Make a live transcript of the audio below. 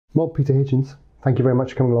Well, Peter Hitchens, thank you very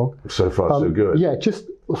much for coming along. So far, so good. Yeah, so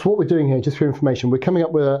what we're doing here, just for information, we're coming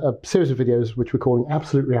up with a series of videos which we're calling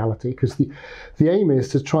Absolute Reality, because the aim is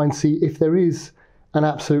to try and see if there is an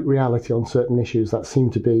absolute reality on certain issues that seem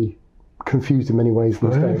to be confused in many ways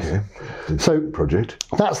these days. Okay. So, project.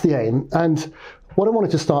 That's the aim. And what I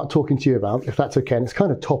wanted to start talking to you about, if that's okay, and it's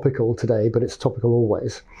kind of topical today, but it's topical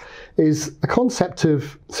always, is the concept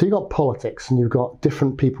of, so you've got politics and you've got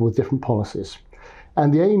different people with different policies.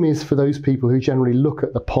 And the aim is for those people who generally look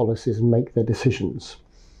at the policies and make their decisions.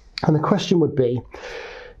 And the question would be,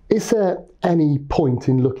 is there any point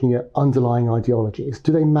in looking at underlying ideologies?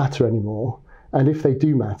 Do they matter anymore? And if they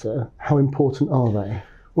do matter, how important are they?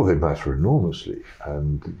 Well, they matter enormously.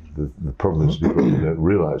 And the problem is people don't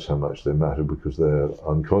realise how much they matter because they're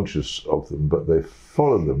unconscious of them, but they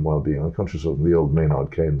follow them while being unconscious of them. The old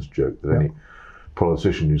Maynard Keynes joke that any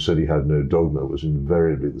politician who said he had no dogma was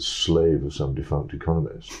invariably the slave of some defunct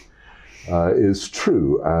economist is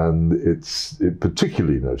true, and it's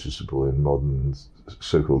particularly noticeable in modern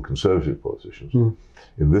so-called conservative politicians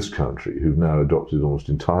in this country who've now adopted almost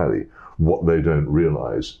entirely what they don't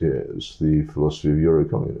realise is the philosophy of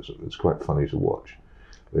Eurocommunism. It's quite funny to watch.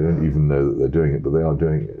 They don't even know that they're doing it, but they are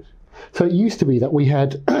doing it. So it used to be that we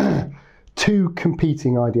had two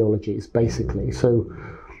competing ideologies, basically.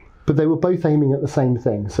 But they were both aiming at the same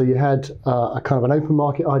thing. So you had a kind of an open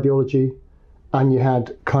market ideology, and you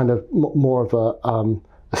had kind of more of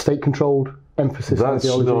a state-controlled emphasis on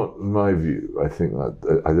ideology. That's not my view. I think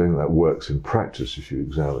that works in practice if you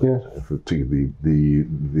examine it. Particularly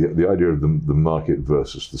the idea of the market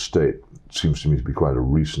versus the state seems to me to be quite a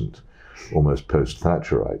recent, almost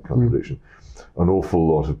post-Thatcherite contradiction. An awful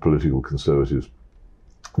lot of political conservatives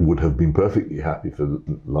would have been perfectly happy for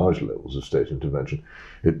large levels of state intervention.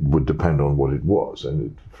 It would depend on what it was.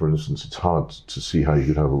 And for instance, it's hard to see how you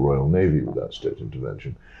could have a Royal Navy without state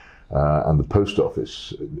intervention. And the post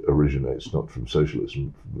office originates not from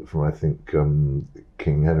socialism, but from, I think,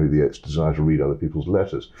 King Henry VIII's desire to read other people's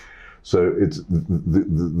letters. So it's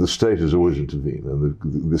the state has always intervened,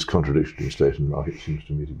 and this contradiction between state and market seems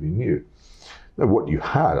to me to be new. Now, what you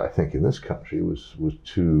had, I think, in this country was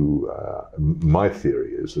two. My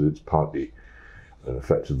theory is that it's partly an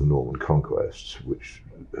effect of the Norman conquests, which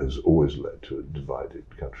has always led to a divided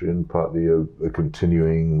country, and partly a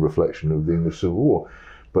continuing reflection of the English Civil War.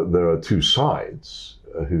 But there are two sides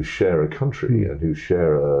who share a country and who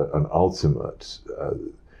share an ultimate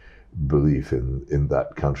belief in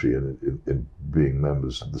that country and in being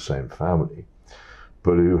members of the same family,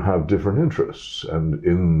 but who have different interests. And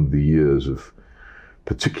in the years of,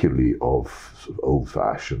 particularly of sort of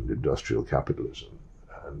old-fashioned industrial capitalism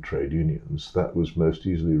and trade unions, that was most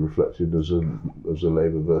easily reflected as a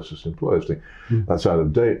labour versus employers thing. That's out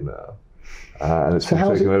of date now. And it's taken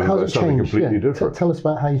over by something completely different. Tell us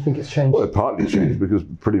about how you think it's changed. Well, it partly changed because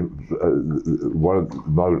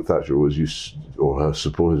Margaret Thatcher or her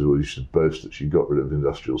supporters always used to boast that she got rid of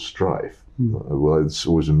industrial strife. Well, it's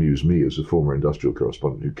always amused me as a former industrial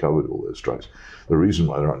correspondent who covered all those strikes. The reason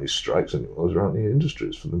why there aren't any strikes anymore is there aren't any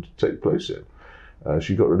industries for them to take place in.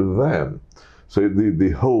 She got rid of them. So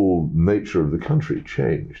the whole nature of the country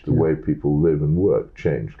changed. The way people live and work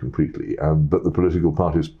changed completely. But the political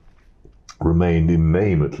parties remained, in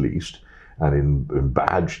name at least, and in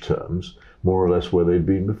badge terms, more or less where they'd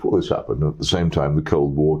been before this happened. And at the same time, the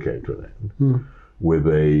Cold War came to an end with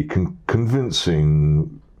a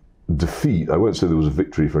convincing defeat. I won't say there was a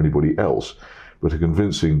victory for anybody else, but a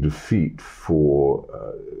convincing defeat for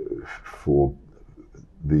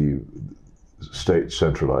the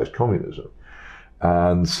state-centralized communism.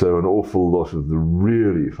 And so an awful lot of the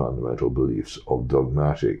really fundamental beliefs of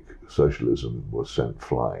dogmatic socialism was sent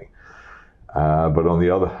flying. But on the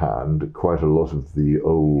other hand, quite a lot of the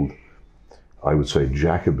old, I would say,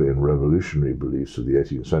 Jacobin revolutionary beliefs of the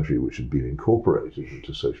 18th century, which had been incorporated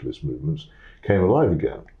into socialist movements, came alive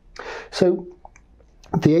again. So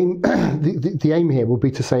the aim here would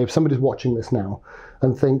be to say, if somebody's watching this now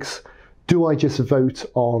and thinks, do I just vote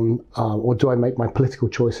on, or do I make my political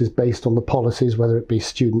choices based on the policies, whether it be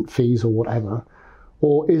student fees or whatever,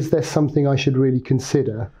 or is there something I should really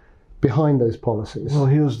consider behind those policies? Well,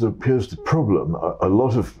 here's the problem. A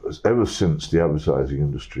lot of, ever since the advertising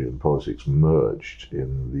industry and politics merged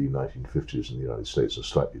in the 1950s in the United States and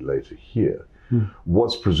slightly later here,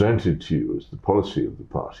 what's presented to you as the policy of the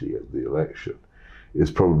party at the election is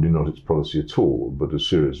probably not its policy at all, but a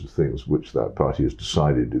series of things which that party has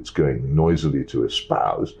decided it's going noisily to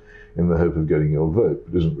espouse in the hope of getting your vote,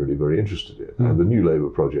 but isn't really very interested in. And the New Labour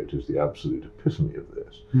project is the absolute epitome of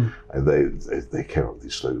this. And they came up with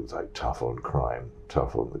these slogans like tough on crime,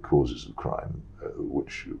 tough on the causes of crime,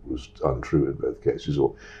 which was untrue in both cases,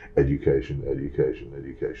 or education,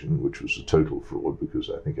 which was a total fraud, because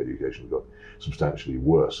I think education got substantially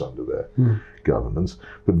worse under their governance.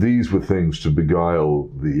 But these were things to beguile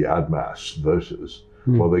the ad mass voters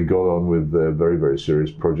while they got on with their very, very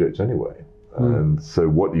serious projects anyway. And so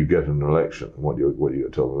what you get in an election, what you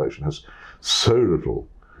get told in an election, has so little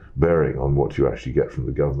bearing on what you actually get from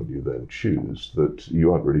the government you then choose that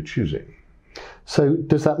you aren't really choosing. So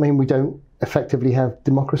does that mean we don't effectively have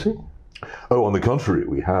democracy? Oh, on the contrary,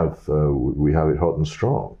 we have it hot and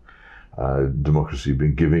strong. Democracy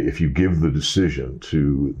being given, if you give the decision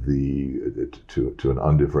to an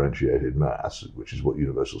undifferentiated mass, which is what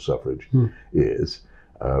universal suffrage is,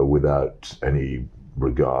 without any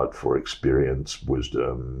regard for experience,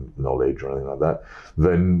 wisdom, knowledge, or anything like that,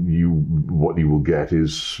 then what you will get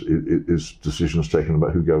is decisions taken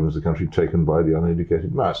about who governs the country taken by the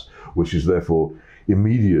uneducated mass, which is therefore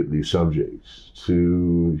immediately subject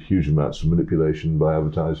to huge amounts of manipulation by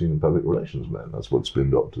advertising and public relations men. That's what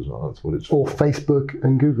spin doctors are. That's what it's for. Or Facebook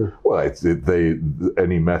and Google. Well,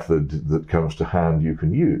 any method that comes to hand you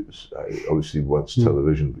can use. Obviously, once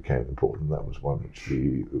television became important, that was one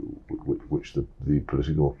which the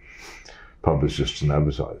political publicists and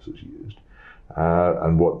advertisers used.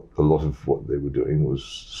 And a lot of what they were doing was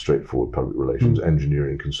straightforward public relations,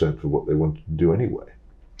 engineering consent for what they wanted to do anyway.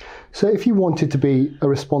 So if you wanted to be a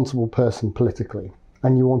responsible person politically,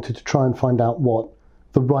 and you wanted to try and find out what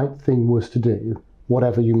the right thing was to do,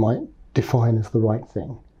 whatever you might define as the right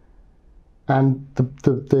thing, and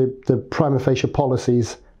the prima facie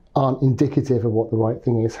policies aren't indicative of what the right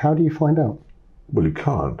thing is, how do you find out? Well, you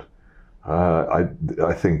can't.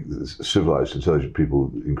 I think civilized, intelligent people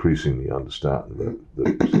increasingly understand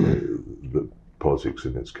that politics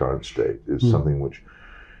in its current state is something which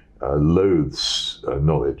loathes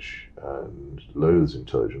knowledge and loathes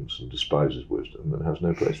intelligence and despises wisdom and has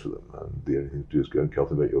no place for them. And the only thing to do is go and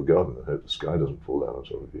cultivate your garden and hope the sky doesn't fall down on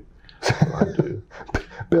top of you. I do.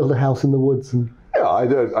 Build a house in the woods and... Yeah,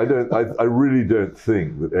 I really don't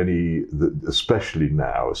think that especially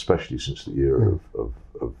now, especially since the era of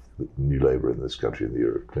the New Labour in this country and the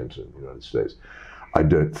era of Clinton in the United States, I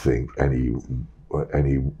don't think any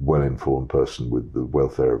well-informed person with the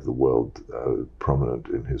welfare of the world prominent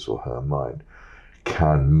in his or her mind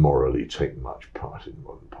can morally take much part in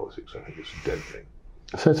modern politics. I think it's a dead thing.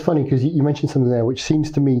 So it's funny because you mentioned something there which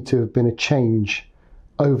seems to me to have been a change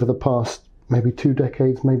over the past maybe 2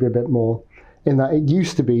 decades, maybe a bit more, in that it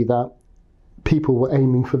used to be that people were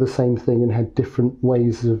aiming for the same thing and had different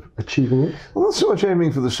ways of achieving it. Well, not so much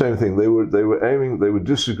aiming for the same thing. They were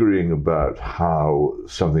disagreeing about how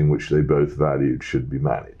something which they both valued should be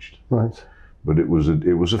managed. Right. But it was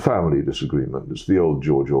a family disagreement. It's the old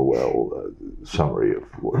George Orwell summary of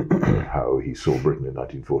how he saw Britain in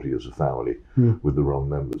 1940 as a family with the wrong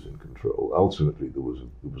members in control. Ultimately, there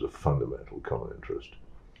was a fundamental common interest.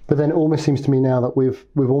 But then it almost seems to me now that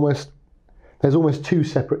there's almost 2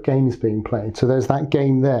 separate games being played. So there's that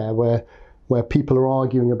game there where people are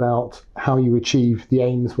arguing about how you achieve the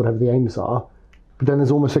aims, whatever the aims are. But then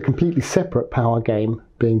there's almost a completely separate power game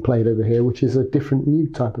being played over here, which is a different new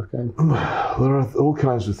type of game. There are all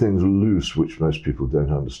kinds of things loose which most people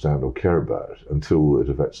don't understand or care about until it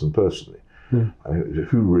affects them personally.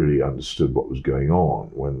 Who really understood what was going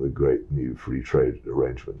on when the great new free trade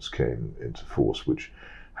arrangements came into force, which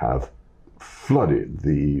have flooded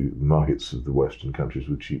the markets of the Western countries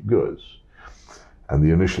with cheap goods? And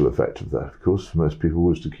the initial effect of that, of course, for most people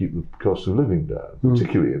was to keep the cost of living down,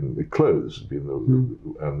 particularly in the clothes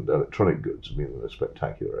and electronic goods being the most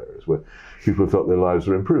spectacular areas where people felt their lives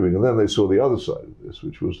were improving. And then they saw the other side of this,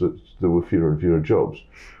 which was that there were fewer and fewer jobs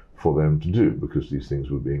for them to do because these things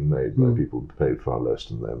were being made by people paid far less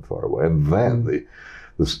than them far away. And then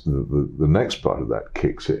the next part of that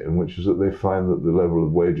kicks in, which is that they find that the level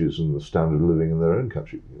of wages and the standard of living in their own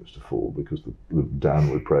country begins to fall because the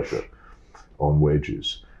downward pressure on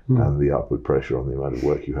wages and the upward pressure on the amount of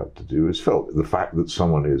work you have to do is felt. The fact that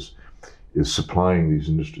someone is supplying these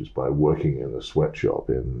industries by working in a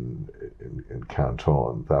sweatshop in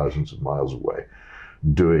Canton, thousands of miles away,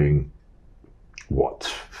 doing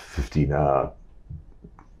 15-hour,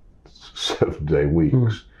 7-day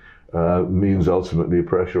weeks, means ultimately a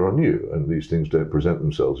pressure on you. And these things don't present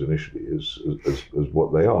themselves initially as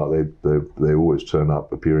what they are. They always turn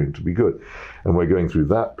up appearing to be good. And we're going through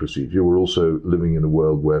that procedure. We're also living in a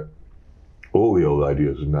world where all the old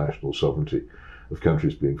ideas of national sovereignty, of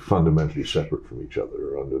countries being fundamentally separate from each other,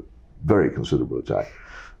 are under very considerable attack.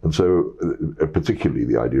 And so particularly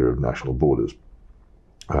the idea of national borders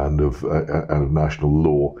and of national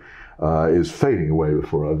law is fading away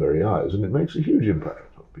before our very eyes. And it makes a huge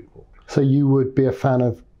impact on people. So you would be a fan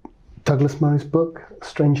of Douglas Murray's book,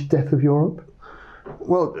 Strange Death of Europe?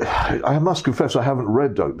 Well, I must confess I haven't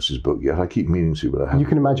read Douglas's book yet. I keep meaning to, but I haven't. You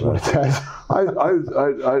can imagine what it says.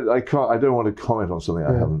 I can't. I don't want to comment on something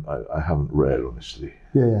I haven't read, honestly.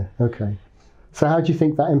 Yeah. Okay. So how do you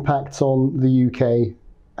think that impacts on the UK?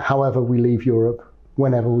 However we leave Europe,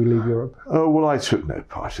 whenever we leave Europe. Oh well, I took no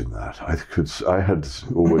part in that. I had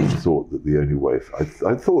always thought that the only way.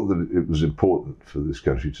 I thought that it was important for this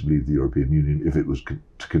country to leave the European Union if it was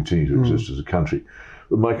to continue to exist as a country.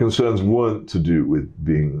 But my concerns weren't to do with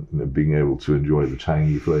being able to enjoy the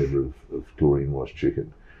tangy flavour of chlorine-washed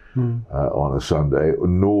chicken on a Sunday,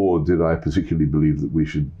 nor did I particularly believe that we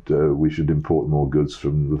should import more goods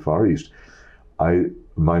from the Far East.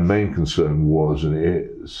 My main concern was and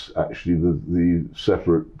is actually the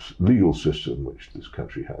separate legal system which this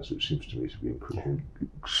country has. It seems to me to be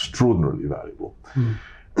extraordinarily valuable.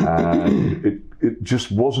 And it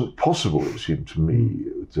just wasn't possible, it seemed to me,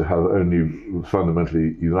 to have only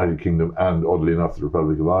fundamentally United Kingdom and, oddly enough, the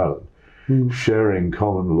Republic of Ireland sharing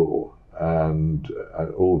common law and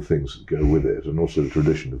all the things that go with it, and also the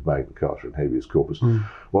tradition of Magna Carta and habeas corpus,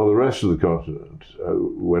 while the rest of the continent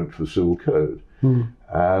went for civil code.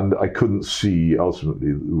 And I couldn't see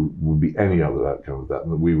ultimately there would be any other outcome of that,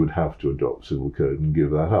 and that we would have to adopt civil code and give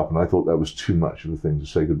that up. And I thought that was too much of a thing to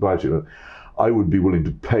say goodbye to. And I would be willing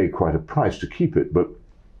to pay quite a price to keep it, but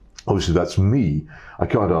obviously that's me. I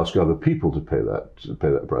can't ask other people to pay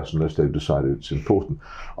that price unless they've decided it's important.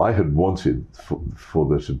 I had wanted for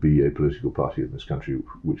there to be a political party in this country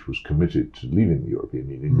which was committed to leaving the European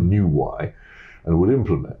Union, knew why, and would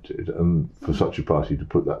implement it, and for such a party to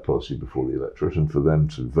put that policy before the electorate and for them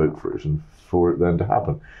to vote for it and for it then to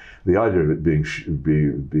happen. The idea of it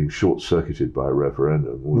being short-circuited by a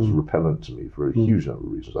referendum was repellent to me for a huge number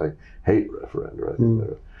of reasons. I hate referenda. I think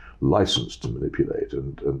they're licensed to manipulate,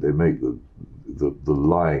 and they make the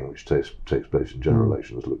lying which takes place in general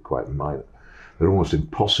elections look quite minor. They're almost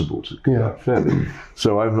impossible to conduct fairly.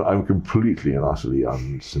 So I'm completely and utterly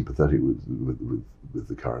unsympathetic with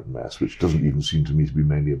the current mess, which doesn't even seem to me to be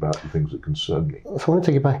mainly about the things that concern me. So I want to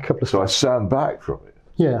take you back a couple of steps. So I stand back from it.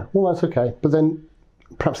 Yeah, well, that's okay. But then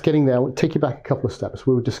perhaps getting there, I'll take you back a couple of steps.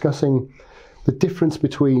 We were discussing the difference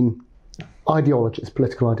between ideologies,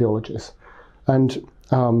 political ideologies, and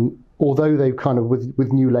although they kind of,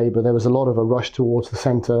 with New Labour, there was a lot of a rush towards the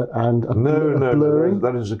centre and a blurring.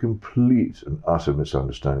 That is a complete and utter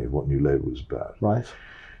misunderstanding of what New Labour was about. Right.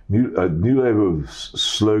 New Labour's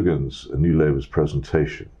slogans and New Labour's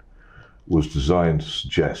presentation was designed to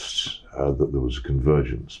suggest that there was a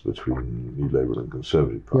convergence between New Labour and the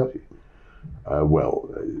Conservative Party.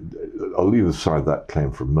 I'll leave aside that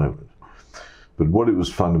claim for a moment. But what it was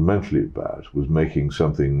fundamentally about was making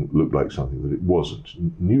something look like something that it wasn't.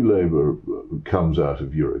 New Labour comes out of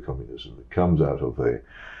Eurocommunism. It comes out of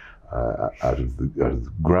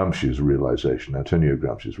Gramsci's realization, Antonio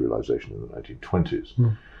Gramsci's realization in the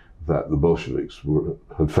 1920s, that the Bolsheviks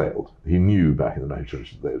had failed. He knew back in the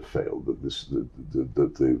 1920s that they had failed.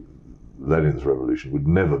 That Lenin's revolution would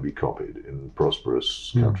never be copied in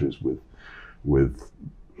prosperous countries with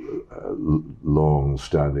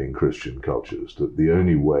long-standing Christian cultures, that the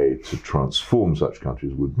only way to transform such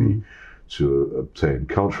countries would be to obtain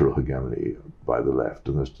cultural hegemony by the left,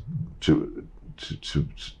 and to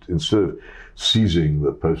instead of seizing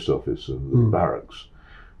the post office and the barracks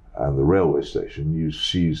and the railway station, you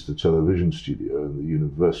seize the television studio and the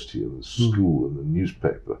university and the school and the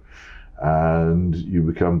newspaper, and you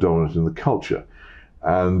become dominant in the culture.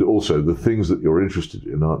 And also, the things that you're interested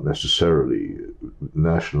in aren't necessarily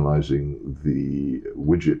nationalizing the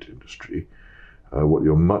widget industry. What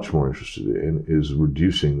you're much more interested in is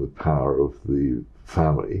reducing the power of the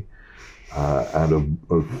family and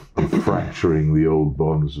of fracturing the old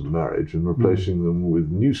bonds of marriage and replacing them with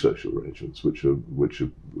new social arrangements, which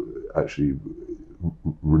actually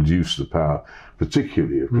reduce the power,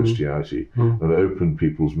 particularly of Christianity, and open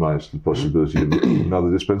people's minds to the possibility of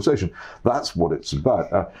another dispensation. That's what it's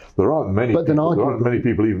about. There aren't many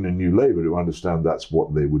people, even in New Labour, who understand that's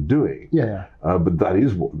what they were doing. But that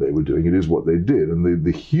is what they were doing. It is what they did. And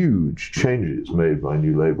the huge changes made by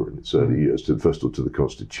New Labour in its early years, first of all to the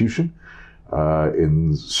Constitution,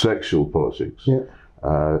 in sexual politics,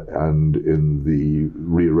 and in the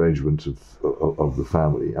rearrangement of the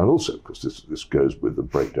family, and also, of course, this goes with the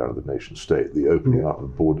breakdown of the nation state, the opening up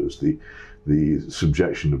of borders, the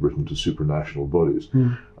subjection of Britain to supranational bodies,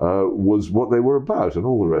 was what they were about, and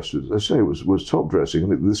all the rest, as I say, was top dressing.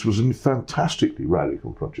 And this was a fantastically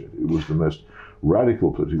radical project. It was the most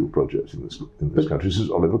radical political project in this country since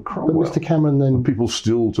Oliver Cromwell. But Mr. Cameron then... And people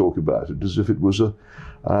still talk about it as if it was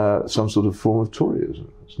some sort of form of Toryism.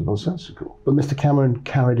 It's nonsensical. But Mr. Cameron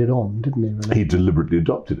carried it on, didn't he? Really? He deliberately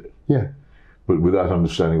adopted it. Yeah. But without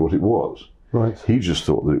understanding what it was. Right. He just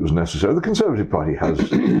thought that it was necessary. The Conservative Party has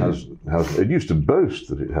it used to boast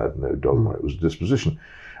that it had no dogma, it was a disposition.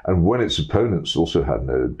 And when its opponents also had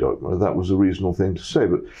no dogma, that was a reasonable thing to say.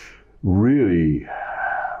 But really,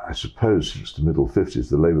 I suppose since the middle 50s,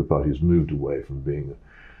 the Labour Party has moved away from being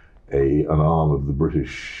an arm of the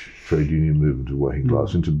British trade union movement of working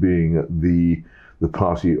class into being the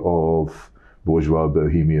party of bourgeois,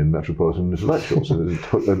 bohemian, metropolitan intellectuals. and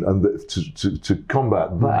to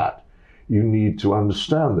combat that, you need to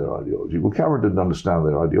understand their ideology. Well, Cameron didn't understand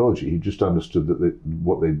their ideology. He just understood that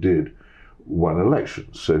what they did won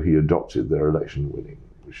elections. So he adopted their election-winning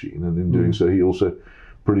machine. And in doing so, he also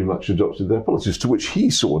pretty much adopted their policies, to which he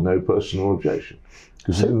saw no personal objection,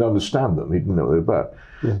 because he didn't understand them. He didn't know what they were about.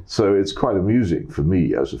 Yeah. So it's quite amusing for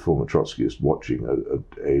me, as a former Trotskyist, watching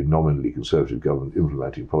a nominally conservative government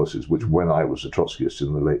implementing policies which, when I was a Trotskyist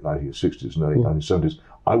in the late 1960s and early 1970s,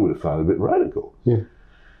 I would have found a bit radical. Yeah.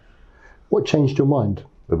 What changed your mind?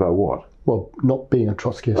 About what? Well, not being a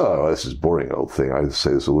Trotskyist. Oh, this is a boring old thing. I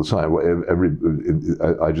say this all the time.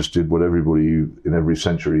 I just did what everybody in every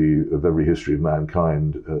century of every history of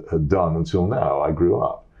mankind had done until now. I grew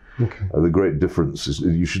up. Okay. The great difference is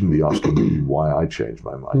you shouldn't be asking me why I changed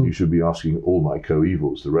my mind. You should be asking all my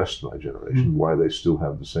coevals, the rest of my generation, why they still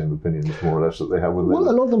have the same opinions, more or less, that they had when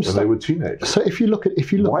they were teenagers. So if you look,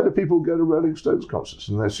 why do people go to Rolling Stones concerts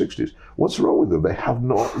in their 60s? What's wrong with them? They have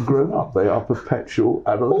not grown up. They are perpetual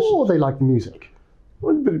adolescents. Or they like the music.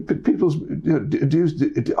 Well, but people's,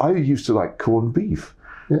 I used to like corned beef.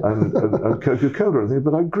 Yeah. and Coca-Cola and things,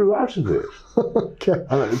 but I grew out of it. Okay.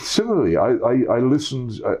 And similarly, I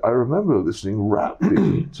listened. I remember listening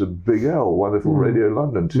rapidly to Big L, wonderful Radio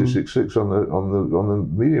London 266 on the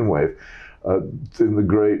medium wave, in the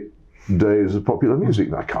great days of popular music.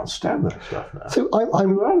 And I can't stand that stuff now. So I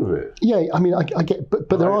grew out of it. Yeah, I mean, I get, but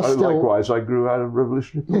there are still. Likewise, I grew out of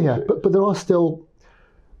revolutionary politics. Yeah, but there are still.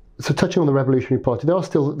 So touching on the revolutionary party, there are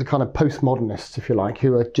still the kind of postmodernists, if you like,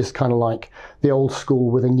 who are just kind of like the old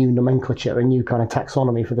school with a new nomenclature, a new kind of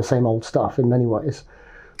taxonomy for the same old stuff in many ways.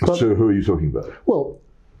 But, so who are you talking about? Well,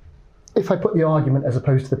 if I put the argument as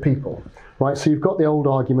opposed to the people, right? So you've got the old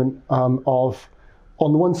argument of,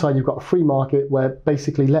 on the one side, you've got a free market where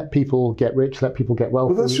basically let people get rich, let people get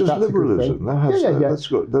wealthy. Well, that's just liberalism.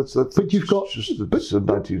 That's but you've got just a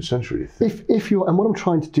 19th century thing. If you, and what I'm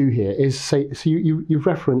trying to do here is say, so you've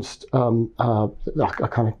referenced a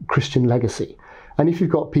kind of Christian legacy, and if you've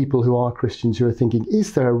got people who are Christians who are thinking,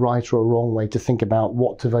 is there a right or a wrong way to think about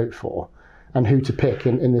what to vote for, and who to pick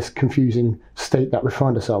in this confusing state that we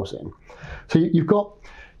find ourselves in? So you've got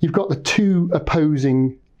the two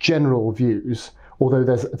opposing general views. Although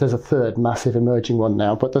there's a third massive emerging one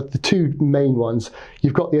now, but the two main ones,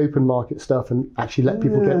 you've got the open market stuff and actually let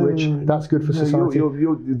people get rich. That's good for society.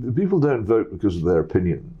 People don't vote because of their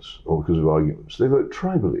opinions or because of arguments. They vote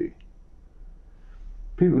tribally.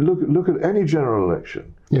 People look at any general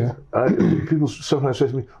election. Yeah. People sometimes say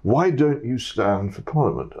to me, "Why don't you stand for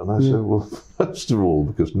Parliament?" And I say, "Well, first of all,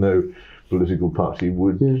 because no political party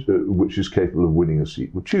which is capable of winning a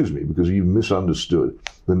seat would choose me, because you've misunderstood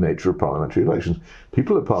the nature of parliamentary elections.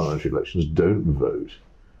 People at parliamentary elections don't vote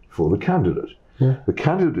for the candidate. Yeah. The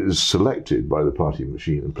candidate is selected by the party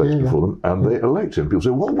machine and placed before them, and they elect him. People say,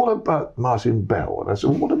 well, what about Martin Bell? And I said,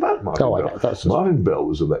 well, what about Martin Bell? Martin Bell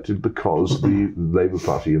was elected because the Labour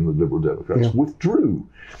Party and the Liberal Democrats withdrew.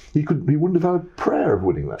 He wouldn't have had a prayer of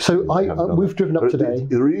winning that. So we've driven up today.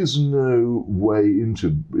 There is no way into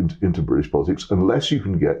British politics unless you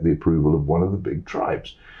can get the approval of one of the big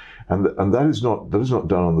tribes. And that is not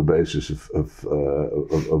done on the basis of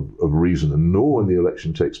reason, and nor when the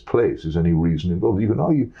election takes place is any reason involved. You can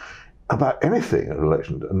argue about anything at an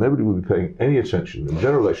election, and nobody will be paying any attention. In a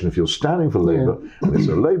general election, if you're standing for Labour and it's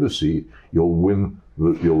a Labour seat, you'll win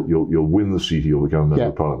the seat, you'll become a member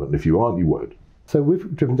of Parliament. And if you aren't, you won't. So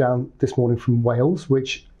we've driven down this morning from Wales,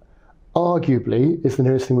 which arguably is the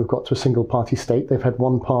nearest thing we've got to a single-party state. They've had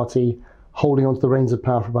one party holding on to the reins of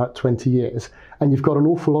power for about 20 years. And you've got an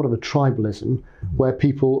awful lot of the tribalism where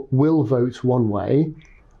people will vote one way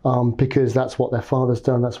because that's what their father's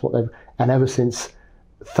done, that's what they've... And ever since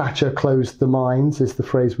Thatcher closed the mines is the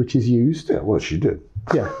phrase which is used. Yeah, well, she did.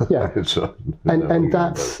 Yeah. and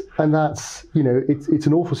that's it's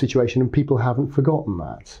an awful situation, and people haven't forgotten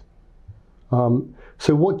that.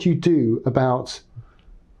 So what do you do about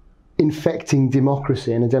infecting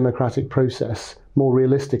democracy and a democratic process more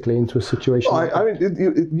realistically into a situation? I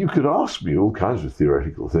mean, you could ask me all kinds of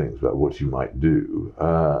theoretical things about what you might do,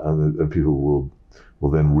 and people will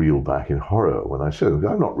then reel back in horror when I say,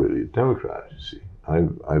 I'm not really a Democrat, you see.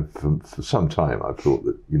 For some time, I've thought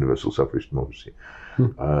that universal suffrage democracy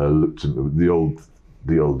looked at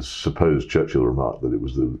the old supposed Churchill remark that it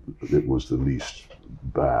was the least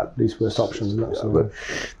bad, least worst option, but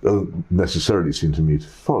doesn't necessarily seem to me to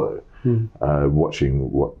follow. Watching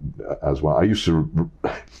what as well, I used to.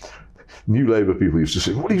 New Labour people used to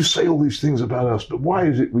say, "What do you say all these things about us? But why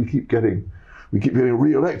is it we keep getting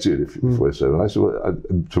re-elected if we're so?" And I said,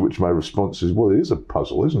 to which my response is, "Well, it is a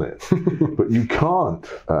puzzle, isn't it? But you can't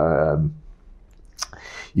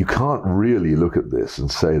really look at this and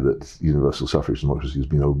say that universal suffrage democracy has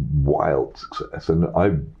been a wild success." And I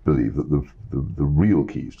believe that the real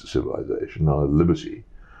keys to civilization are liberty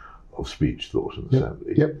of speech, thought, and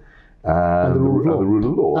assembly. And the rule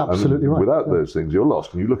of law. Absolutely right. Without those things, you're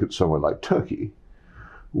lost. And you look at somewhere like Turkey,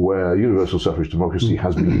 where universal suffrage democracy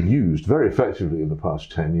has been used very effectively in the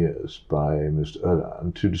past 10 years by Mr.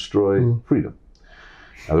 Erdogan to destroy freedom.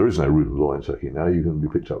 Now, there is no rule of law in Turkey now. You can be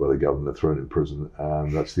picked up by the government, thrown in prison,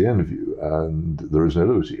 and that's the end of you. And there is no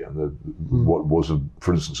liberty. And what was,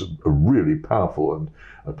 for instance, a really powerful and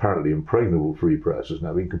apparently impregnable free press has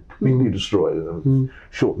now been completely destroyed in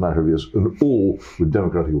a short matter of years, and all with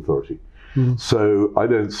democratic authority. So I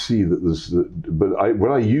don't see that there's... But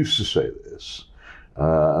when I used to say this,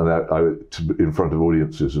 in front of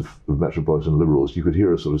audiences of metropolitan liberals, you could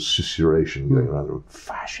hear a sort of susurration going around the room,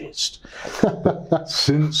 fascist.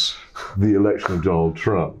 Since the election of Donald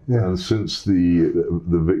Trump and since the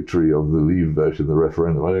victory of the Leave vote in the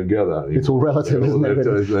referendum, I don't get that anymore. It's all relative, isn't it?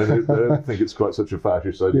 They don't think it's quite such a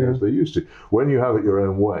fascist idea as they used to. When you have it your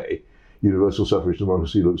own way, universal suffrage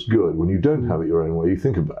democracy looks good. When you don't have it your own way, you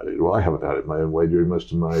think about it. Well, I haven't had it my own way during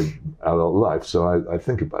most of my adult life, so I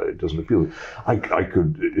think about it. It doesn't appeal. I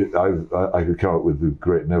could come up with the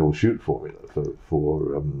great Neville Shute formula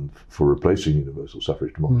for replacing universal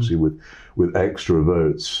suffrage democracy with extra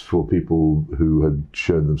votes for people who had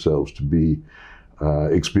shown themselves to be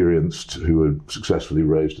experienced, who had successfully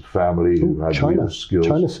raised a family, who had real skills.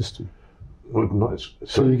 China system. Well, nice.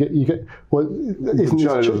 So you get. Well, isn't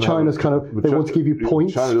China's kind of? They want to give you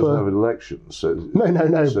points. China doesn't have elections. So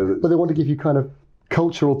no. But they want to give you kind of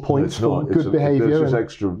cultural points for good behaviour.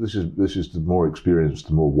 This is the more experienced,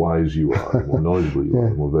 the more wise you are, the more knowledgeable you are,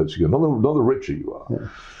 the more votes you get. Not the richer you are. Yeah.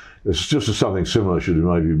 It's just something similar should, in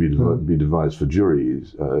my view, be devised for jury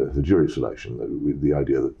selection. With the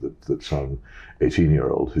idea that some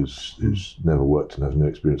 18-year-old who's never worked and has no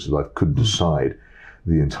experience of life could decide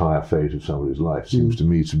the entire fate of somebody's life seems to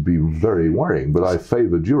me to be very worrying. But I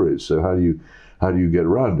favour juries. So how do you get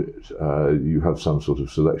around it? You have some sort of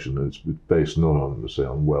selection, and it's based not on, say,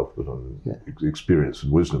 on wealth, but on experience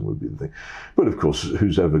and wisdom would be the thing. But of course,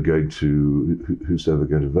 who's ever going to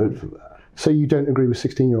vote for that? So you don't agree with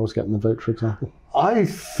 16-year-olds getting the vote, for example? I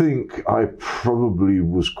think I probably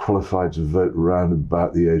was qualified to vote around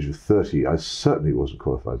about the age of 30. I certainly wasn't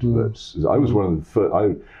qualified to vote. I was one of the first.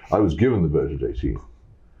 I was given the vote at 18.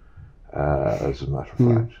 As a matter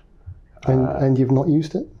of fact. And you've not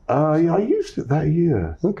used it? Yeah, I used it that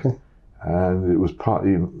year. Okay. And it was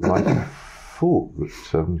partly my fault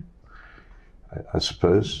that, I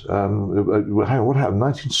suppose, hang on, what happened?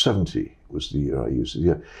 1970 was the year I used it.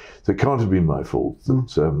 Yeah, so it can't have been my fault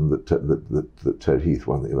that Ted Heath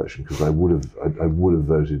won the election, because I would have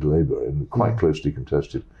voted Labour in quite closely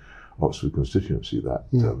contested Oxford constituency.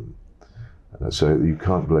 So you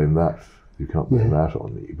can't blame that. You can't blame that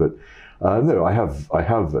on me. But no, I have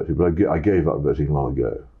voted, but I gave up voting long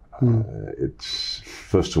ago. It's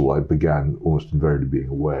first of all, I began almost invariably being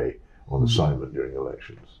away on assignment during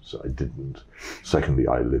elections, so I didn't. Secondly,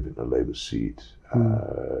 I live in a Labour seat,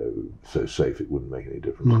 so safe it wouldn't make any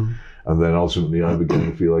difference. And then ultimately, I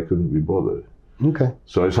began to feel I couldn't be bothered. Okay.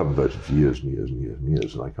 So I just haven't voted for years and years and years and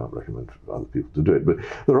years, and I can't recommend for other people to do it. But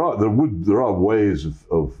there are ways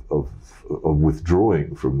of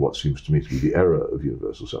withdrawing from what seems to me to be the era of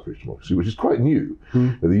universal suffrage democracy, which is quite new.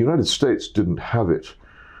 The United States didn't have it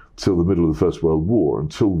till the middle of the First World War.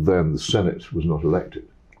 Until then, the Senate was not elected.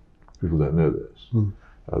 People don't know this.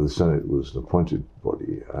 The Senate was an appointed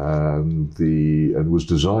body, and was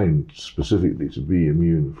designed specifically to be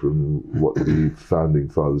immune from what the founding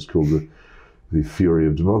fathers called the fury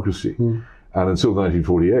of democracy. And until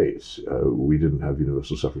 1948, we didn't have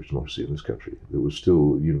universal suffrage democracy in this country. There were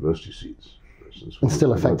still university seats, for instance. And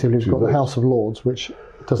still effectively we've got the House of Lords, which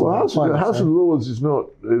doesn't... Well, the House of Lords is now,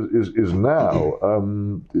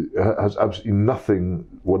 has absolutely nothing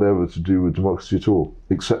whatever to do with democracy at all,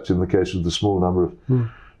 except in the case of the small number of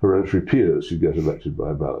hereditary peers who get elected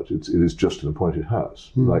by ballot. It is just an appointed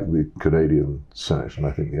house, like the Canadian Senate and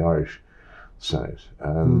I think the Irish Senate.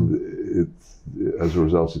 And as a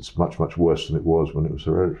result, it's much, much worse than it was when it was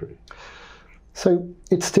hereditary. So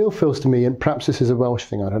it still feels to me, and perhaps this is a Welsh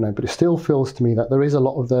thing, I don't know, but it still feels to me that there is a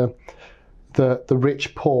lot of the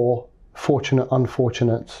rich, poor, fortunate,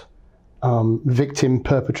 unfortunate, victim,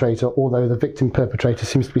 perpetrator, although the victim perpetrator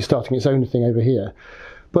seems to be starting its own thing over here.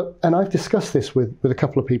 And I've discussed this with a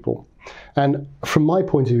couple of people, and from my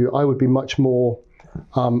point of view, I would be much more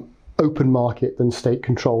open market than state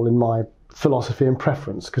control in my philosophy and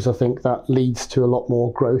preference, because I think that leads to a lot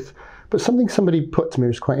more growth. But something somebody put to me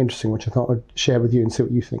was quite interesting, which I thought I'd share with you and see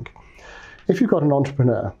what you think. If you've got an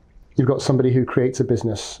entrepreneur, you've got somebody who creates a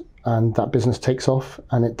business, and that business takes off,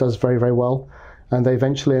 and it does very, very well, and they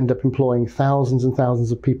eventually end up employing thousands and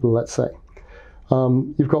thousands of people, let's say.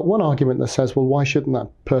 You've got one argument that says, well, why shouldn't that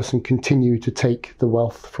person continue to take the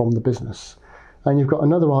wealth from the business? And you've got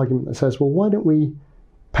another argument that says, well, why don't we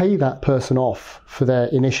pay that person off for their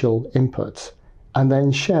initial input and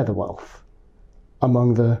then share the wealth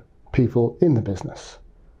among the people in the business,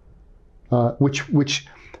 which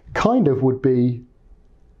kind of would be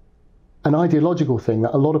an ideological thing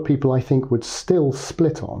that a lot of people, I think, would still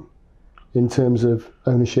split on in terms of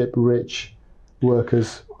ownership, rich,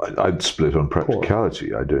 workers. I'd split on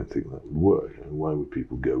practicality. Poor. I don't think that would work. Why would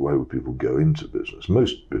people go into business?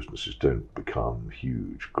 Most businesses don't become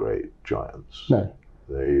huge, great giants. No.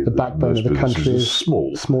 The backbone of the country is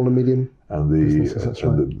small and medium. And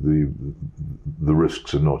the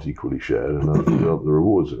risks are not equally shared, and the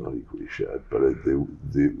rewards are not equally shared. But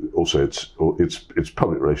also it's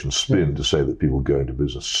public relations spin to say that people go into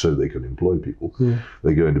business so they can employ people. Yeah.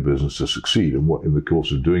 They go into business to succeed, and what in the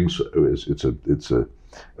course of doing so is it's a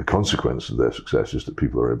consequence of their success is that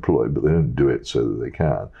people are employed, but they don't do it so that they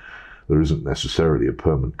can. There isn't necessarily a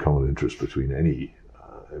permanent common interest between any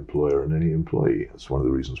employer and any employee. That's one of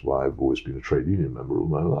the reasons why I've always been a trade union member all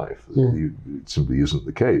my life. Yeah. It simply isn't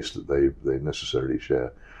the case that they necessarily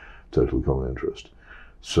share total common interest.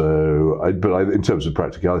 So, in terms of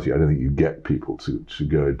practicality, I don't think you get people to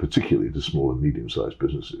go in, particularly to small and medium-sized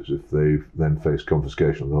businesses, if they then face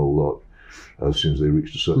confiscation of the whole lot as soon as they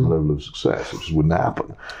reached a certain level of success. It just wouldn't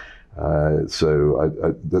happen. That's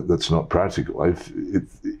not practical.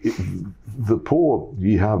 The poor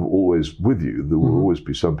ye have always with you. There will always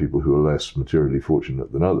be some people who are less materially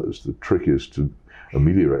fortunate than others. The trick is to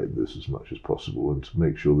ameliorate this as much as possible and to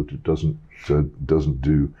make sure that it doesn't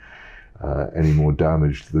do any more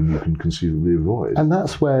damage than you can conceivably avoid. And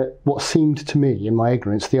that's where what seemed to me, in my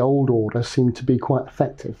ignorance, the old order seemed to be quite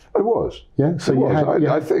effective. It was. Yeah. So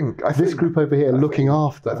I think this group over here looking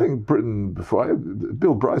after. I think Britain before.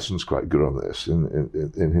 Bill Bryson's quite good on this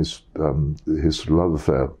in his love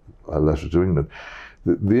affair letter to England.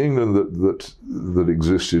 The England that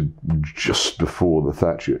existed just before the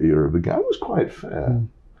Thatcher era began was quite fair.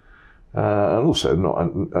 And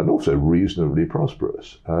also reasonably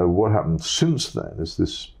prosperous. What happened since then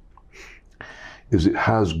is it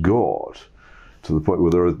has got to the point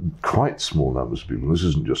where there are quite small numbers of people. And this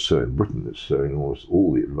isn't just so in Britain; it's so in almost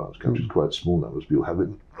all the advanced countries. Quite small numbers of people have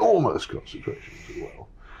enormous concentrations of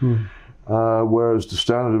wealth. Whereas the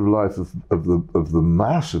standard of life of the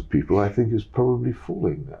mass of people, I think, is probably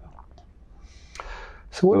falling now.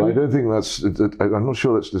 So I don't think I'm not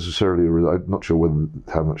sure that's necessarily. I'm not sure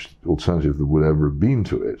how much alternative there would ever have been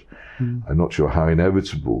to it. I'm not sure how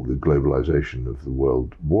inevitable the globalization of the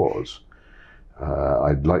world was.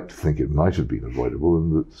 I'd like to think it might have been avoidable,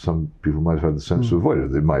 and that some people might have had the sense to avoid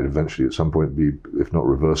it. They might eventually, at some point, be, if not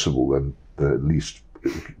reversible, then at least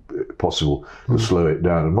possible to slow it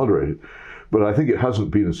down and moderate it. But I think it hasn't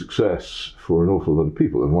been a success for an awful lot of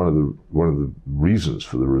people. And one of the reasons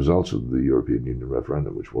for the result of the European Union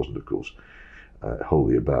referendum, which wasn't, of course,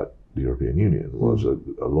 wholly about the European Union, was a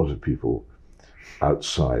lot of people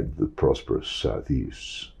outside the prosperous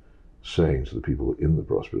Southeast saying to the people in the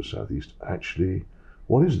prosperous Southeast, actually,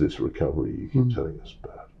 what is this recovery you keep telling us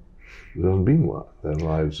about? There hasn't been one. Their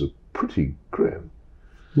lives are pretty grim.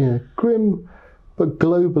 Yeah, grim, but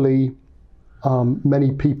globally,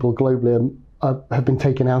 many people globally have been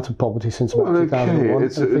taken out of poverty since about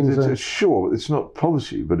 2001. Sure, it's not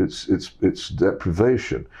poverty, but it's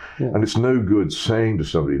deprivation. Yeah. And it's no good saying to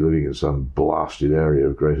somebody living in some blasted area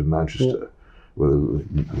of Greater Manchester, with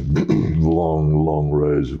long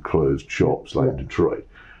rows of closed shops like Detroit,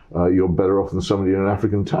 you're better off than somebody in an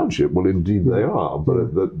African township. Well, indeed they are,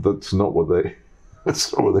 but that's not what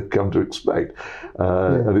they've come to expect.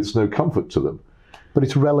 And it's no comfort to them. but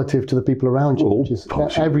it's relative to the people around you. Well, Which is,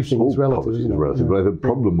 everything is relative, isn't it? Relative. But the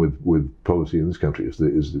problem with policy in this country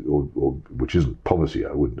or which isn't policy,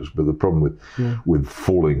 I wouldn't. But the problem with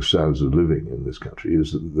falling standards of living in this country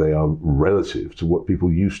is that they are relative to what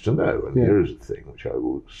people used to know. And here is the thing, which I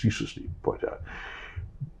will ceaselessly point out.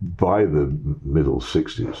 By the middle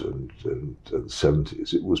 60s and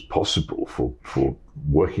 70s, it was possible for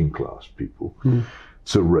working class people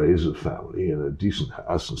to raise a family in a decent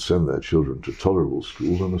house and send their children to tolerable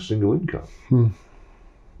schools on a single income.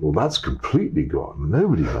 Well, that's completely gone.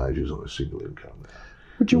 Nobody manages on a single income now.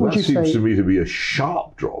 That seems to me to be a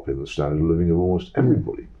sharp drop in the standard of living of almost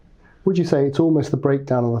everybody. Would you say it's almost the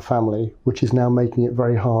breakdown of the family which is now making it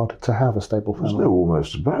very hard to have a stable family? There's no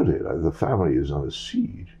almost about it. The family is under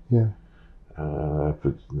siege. Yeah.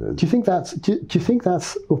 Do you think that's? Do you think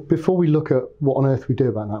that's? Before we look at what on earth we do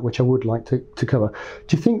about that, which I would like to cover,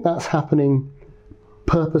 do you think that's happening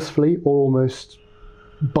purposefully or almost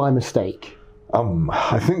by mistake?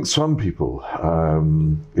 I think some people,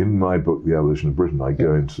 in my book, The Abolition of Britain, I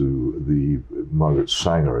go into the Margaret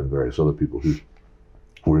Sanger and various other people who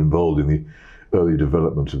were involved in the early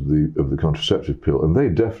development of the contraceptive pill, and they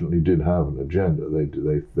definitely did have an agenda.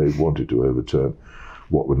 They wanted to overturn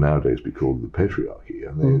what would nowadays be called the patriarchy,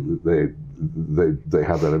 and they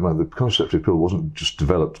had that in mind. The contraceptive pill wasn't just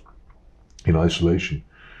developed in isolation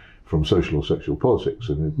from social or sexual politics,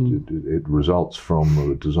 and it results from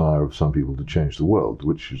a desire of some people to change the world,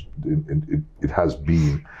 which is it has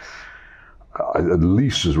been at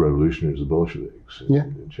least as revolutionary as the Bolsheviks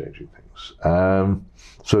in changing things.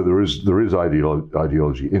 So there is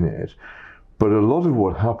ideology in it. But a lot of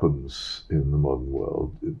what happens in the modern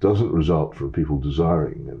world, it doesn't result from people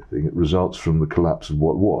desiring anything. It results from the collapse of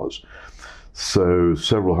what was. So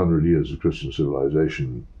several hundred years of Christian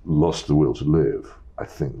civilization lost the will to live, I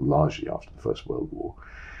think largely after the First World War.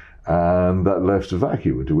 And that left a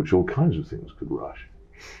vacuum into which all kinds of things could rush.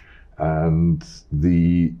 And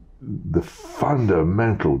the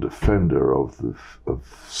fundamental defender of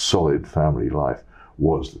solid family life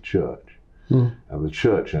was the church. And the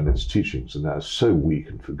church and its teachings are now so weak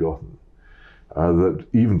and forgotten that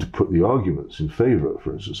even to put the arguments in favour,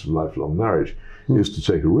 for instance, of lifelong marriage, is to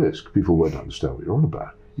take a risk. People won't understand what you're on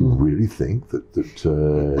about. You really think that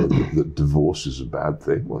divorce is a bad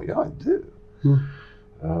thing? Well, yeah, I do.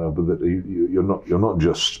 But that you're not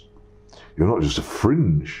just a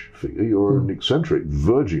fringe figure. You're an eccentric,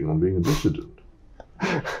 verging on being a dissident.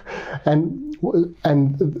 And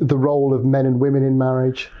the role of men and women in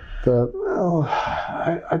marriage.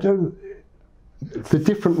 I don't. The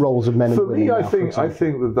different roles of men and women. For me, I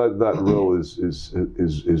think that role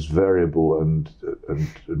is variable and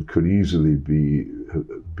could easily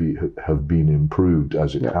have been improved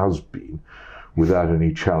as it has been, without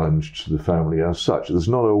any challenge to the family as such. There's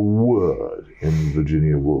not a word in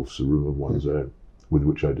Virginia Woolf's A Room of One's Own with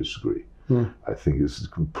which I disagree. I think it's a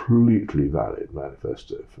completely valid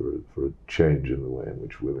manifesto for a change in the way in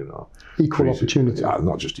which women are equal treated. Opportunity.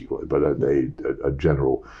 Not just equal, but a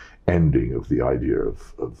general ending of the idea of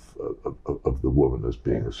the woman as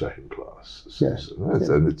being a second class.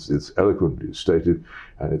 And it's eloquently stated,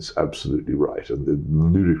 and it's absolutely right. And the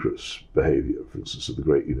ludicrous behaviour, for instance, of the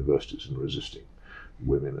great universities in resisting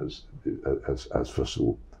women as first of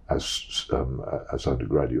all, as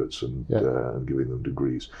undergraduates and giving them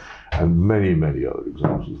degrees, and many, many other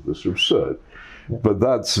examples of this are absurd. But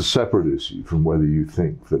that's a separate issue from whether you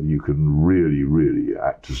think that you can really, really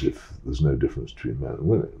act as if there's no difference between men and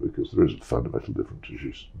women, because there is a fundamental difference.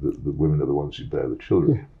 The women are the ones who bear the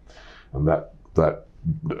children, and that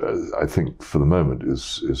I think for the moment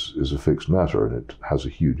is a fixed matter, and it has a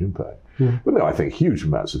huge impact. But no, I think huge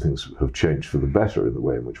amounts of things have changed for the better in the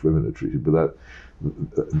way in which women are treated, but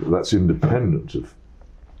that's independent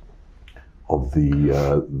of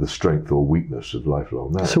the strength or weakness of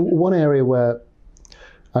lifelong marriage. So one area where,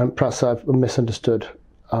 and perhaps I've misunderstood,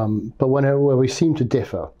 but one area where we seem to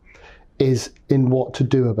differ is in what to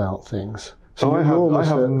do about things. So I have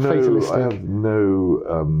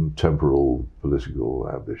no temporal political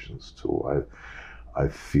ambitions at all. I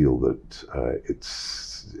feel that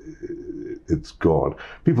it's gone.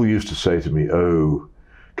 People used to say to me, "Oh,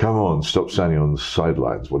 come on, stop standing on the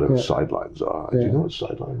sidelines," whatever sidelines are. Do you know what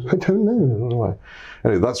sidelines are? I don't know. I don't know why.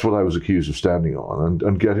 Anyway, that's what I was accused of standing on,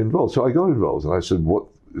 and get involved. So I got involved, and I said,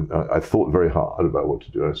 I thought very hard about what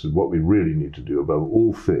to do. I said, what we really need to do above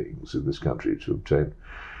all things in this country to obtain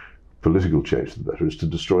political change for the better is to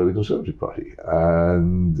destroy the Conservative Party.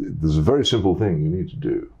 And there's a very simple thing you need to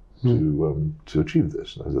do to achieve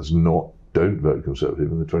this. And that's don't vote Conservative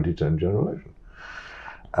in the 2010 general election.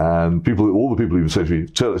 And all the people even say to me,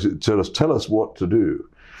 tell us what to do.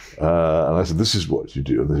 And I said, this is what you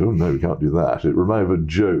do. And they said, oh, no, we can't do that. It reminded me of a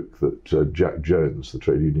joke that Jack Jones, the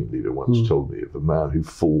trade union leader, once told me of a man who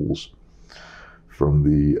falls from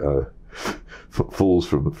the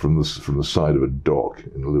side of a dock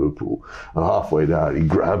in Liverpool. And halfway down, he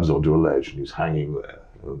grabs onto a ledge and he's hanging there.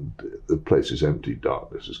 And the place is empty,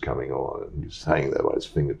 darkness is coming on, and he's hanging there by his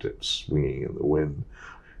fingertips, swinging in the wind,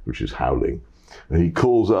 which is howling. And he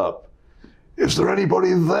calls up, "Is there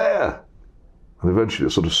anybody there?" And eventually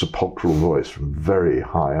a sort of sepulchral voice from very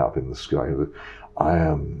high up in the sky says, "I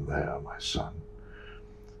am there, my son."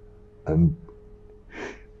 And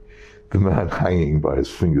the man hanging by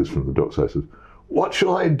his fingers from the dockside says, "What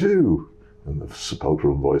shall I do?" And the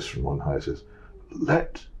sepulchral voice from on high says,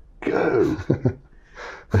 "Let go."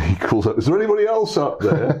 And he calls out, "Is there anybody else up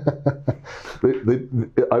there?"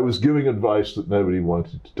 I was giving advice that nobody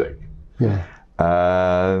wanted to take. Yeah.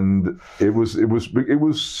 And there was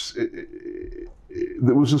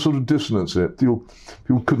a sort of dissonance in it. People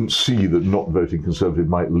couldn't see that not voting Conservative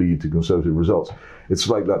might lead to Conservative results. It's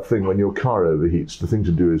like that thing when your car overheats. The thing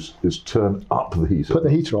to do is turn up the heater. Put the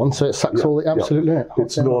heater on so it sucks all the absolute in.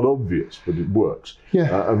 It's not obvious, but it works.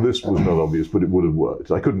 Yeah. And this was not obvious, but it would have worked.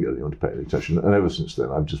 I couldn't get anyone to pay any attention. And ever since then,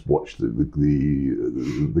 I've just watched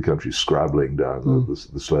the country scrabbling down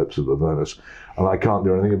the slopes of Avernus, and I can't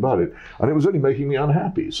do anything about it. And it was only making me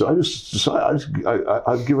unhappy. So I just decided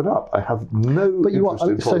I've given up. I have no But you interest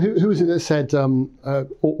in so politics. who was it that said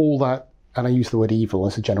all that, and I use the word evil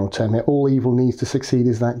as a general term here, all evil needs to succeed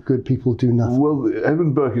is that good people do nothing? Well,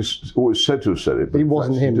 Edmund Burke is always said to have said it. But It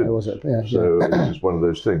wasn't him, didn't. though, was it? Yeah, So it's just one of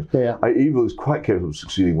those things. Yeah. Evil is quite capable of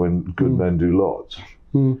succeeding when good men do lots.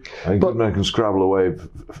 And good men can scrabble away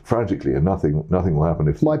frantically, and nothing will happen.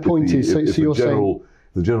 If My point is, so you're saying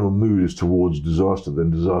the general mood is towards disaster, then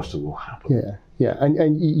disaster will happen. Yeah.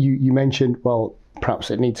 And you mentioned, well, perhaps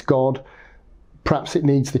it needs God. Perhaps it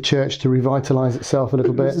needs the church to revitalise itself a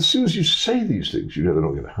little bit. As soon as you say these things, you know they're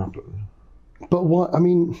not going to happen. But what, I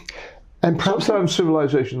mean, and perhaps... Sometimes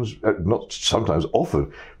civilizations, not sometimes,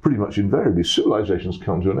 often, pretty much invariably, civilizations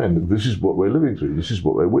come to an end. This is what we're living through. This is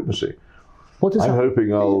what we're witnessing. What does I'm hoping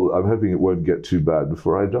it won't get too bad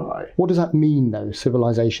before I die. What does that mean, though,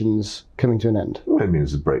 civilizations coming to an end? Well, it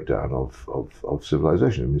means the breakdown of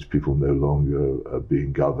civilization. It means people no longer are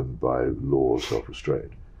being governed by law or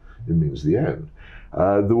self-restraint. It means the end.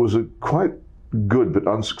 There was a quite good but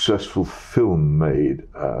unsuccessful film made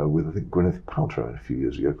with, I think, Gwyneth Paltrow a few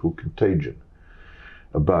years ago called Contagion,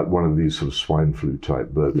 about one of these sort of swine flu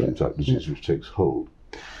type, bird flu type diseases which takes hold.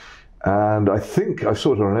 And I think I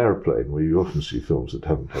saw it on an airplane, where you often see films that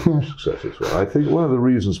haven't had much success as well. I think one of the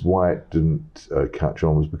reasons why it didn't catch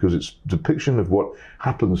on was because its depiction of what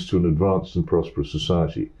happens to an advanced and prosperous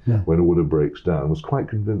society when order breaks down was quite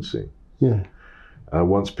convincing. Yeah.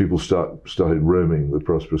 Once people started roaming the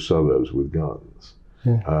prosperous suburbs with guns,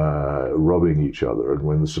 robbing each other, and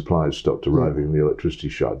when the supplies stopped arriving and the electricity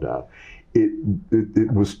shut down, it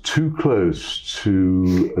was too close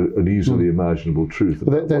to an easily imaginable truth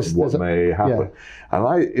about what may happen.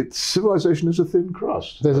 And civilization is a thin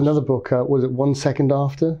crust. There's another book, was it 1 Second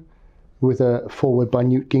After, with a foreword by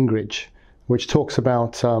Newt Gingrich, which talks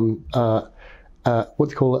about what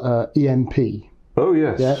they call EMP. Oh,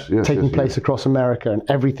 yes. Taking place across America, and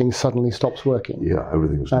everything suddenly stops working. Yeah,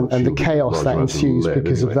 everything's and the chaos that ensues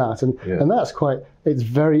because of that. And that's quite, it's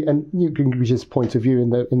very, and Newt Gingrich's point of view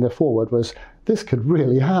in the foreword was, this could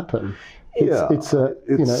really happen. It's a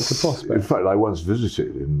prospect. In fact, I once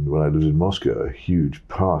visited, when I lived in Moscow, a huge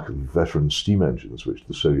park of veteran steam engines, which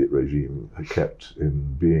the Soviet regime had kept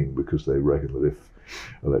in being because they reckoned that if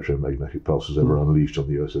electromagnetic pulses ever unleashed on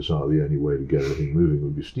the USSR, the only way to get anything moving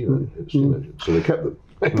would be steam engines. So they kept them.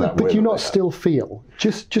 But you not still feel,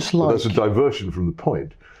 just like... But that's a diversion from the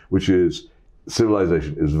point, which is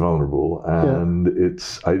civilization is vulnerable, and it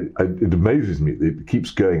amazes me that it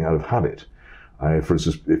keeps going out of habit. For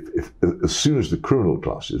instance, if as soon as the criminal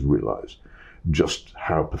classes realise just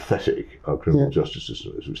how pathetic our criminal justice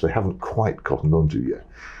system is, which they haven't quite cottoned onto yet,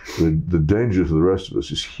 the danger to the rest of us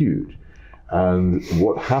is huge. And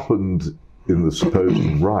what happened in the supposed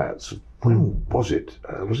riots? When was it?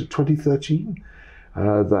 Was it 2013?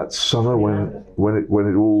 That summer when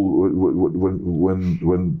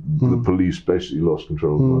the police basically lost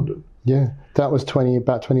control of London. Yeah, that was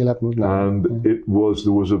about 2011, wasn't it? And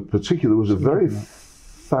there was a very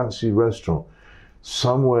fancy restaurant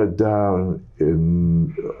somewhere down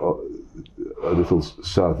in a little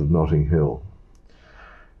south of Notting Hill,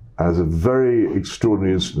 as a very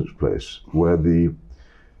extraordinary incident place where the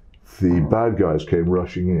bad guys came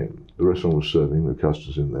rushing in. The restaurant was serving the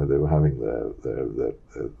customers in there. They were having their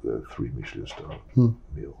 3 Michelin star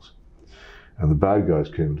meals. And the bad guys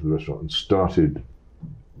came into the restaurant and started,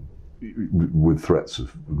 with threats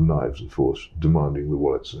of knives and force, demanding the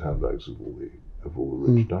wallets and handbags of all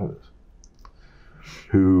the rich diners,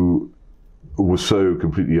 who were so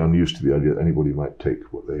completely unused to the idea that anybody might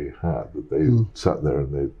take what they had, that they sat there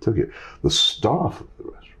and they took it. The staff of the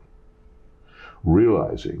restaurant,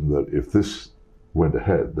 realizing that if this went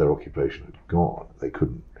ahead, their occupation had gone, they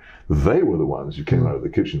couldn't. They were the ones who came out of the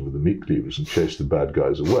kitchen with the meat cleavers and chased the bad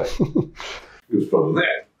guys away. Because for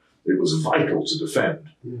them, it was vital to defend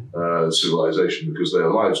civilization because their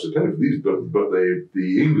lives depended on these. But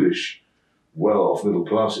the English, well-off middle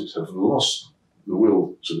classes have lost the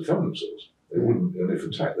will to defend themselves. They wouldn't, and if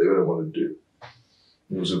attacked, they don't want to do.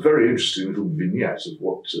 It was a very interesting little vignette of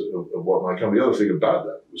what might come. The other thing about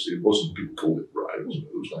that was it wasn't, people called it right, it wasn't,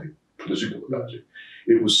 there was nothing political about it.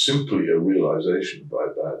 It was simply a realization by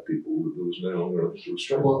bad people that there was no longer a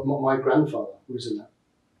restraint. Well, my grandfather was in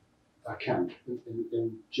a camp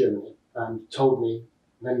in Germany and told me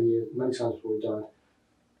many times before he died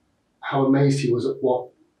how amazed he was at what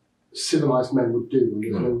civilized men would do when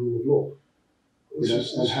there was no rule of law.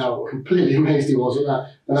 And how completely amazed he was at that.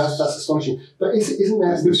 And that's astonishing. But isn't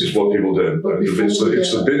that... This is what people don't...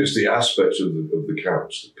 It's the aspect of the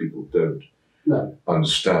camps that people don't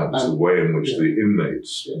understand. It's the way in which the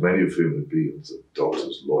inmates, many of whom had been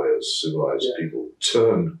doctors, lawyers, civilized people,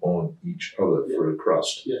 turned on each other for a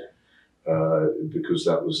crust. Because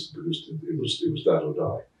it was that or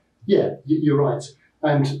die. Yeah, you're right.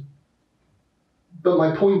 But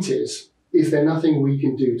my point is there nothing we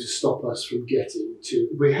can do to stop us from getting to...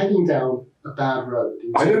 We're heading down a bad road.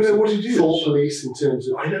 I don't know what it is. Thought police in terms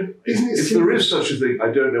of... If there is such a thing, I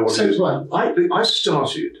don't know what it is. I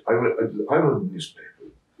started... I'm a newspaper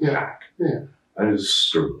hack. And I was a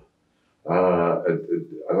scribbler.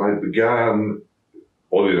 And I began...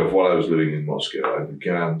 Oddly enough, while I was living in Moscow, I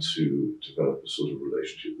began to develop a sort of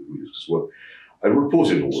relationship with readers. Because I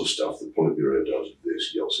reported all the stuff that Politburo does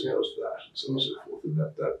this, Yeltsin does that, and so on and so forth, and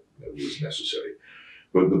that was necessary.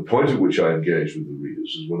 But the point at which I engaged with the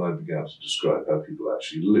readers is when I began to describe how people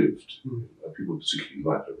actually lived. People particularly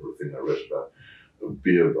liked a thing I read about a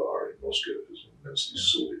beer bar in Moscow. It was an immensely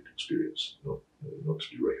sordid experience, not to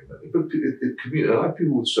be recommended. But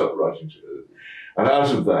people would start writing to it. And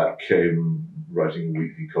out of that came writing a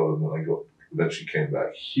weekly column, and I eventually came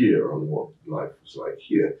back here on what life was like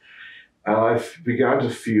here. And I began to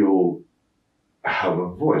feel I have a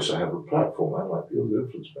voice, I have a platform, I might be able to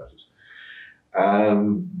influence matters.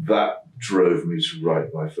 And that drove me to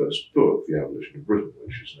write my first book, The Abolition of Britain,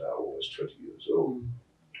 which is now almost 20 years old,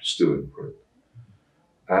 still in print.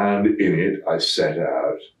 And in it, I set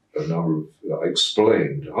out a number of, I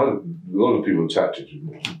explained, a lot of people attacked it who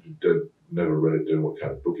never read it, don't know what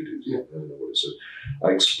kind of book it is, don't know what it says.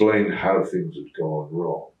 I explained how things had gone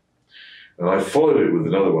wrong. And I followed it with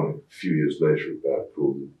another one a few years later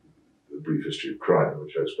called The Brief History of Crime, in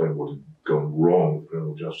which I explained what had gone wrong with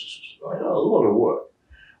criminal justice system. I had a lot of work.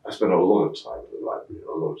 I spent a lot of time at the library and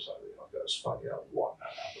a lot of time in the archives finding out what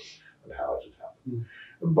had happened and how it had happened.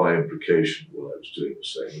 And by implication, what I was doing was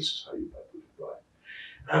saying, this is how you might put it right.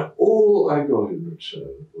 And all I got in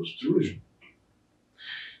return was derision.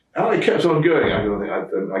 And I kept on going,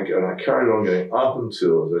 and I carried on going up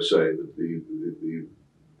until, as I say,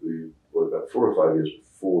 about 4 or 5 years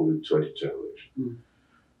before the 2010 election,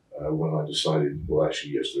 when I decided, well,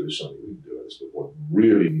 actually, yes, there is something we can do about this, but what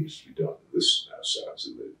really needs to be done, this now sounds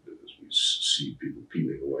as we see people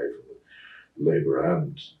peeling away from the Labour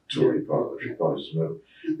and Tory parliamentary parties at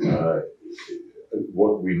the moment,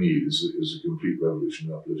 what we need is a complete revolution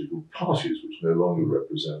in our political parties, which no longer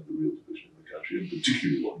represent the real division in the country, and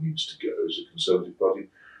particularly what needs to go is a Conservative Party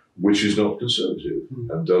which is not conservative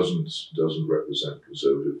and doesn't represent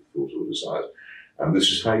conservative thought or desires. And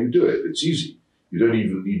this is how you do it. It's easy. You don't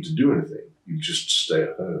even need to do anything. You just stay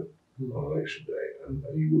at home on election day and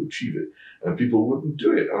you will achieve it. And people wouldn't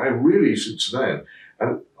do it. And I really, since then,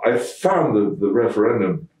 and I found the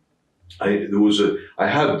referendum, I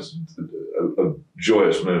had a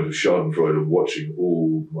joyous moment of schadenfreude of watching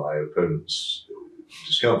all my opponents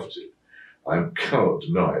discomfited. I cannot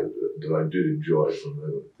deny that I did enjoy from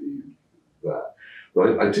that.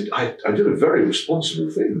 But I did a very responsible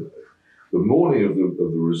thing, though. The morning of the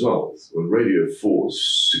results, when Radio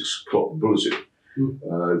 4's 6 o'clock bulletin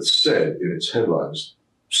said in its headlines,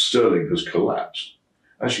 Sterling has collapsed,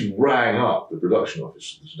 actually rang up the production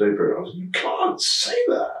office of the Today programme. I said, you can't say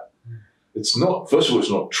that. it's not. First of all, it's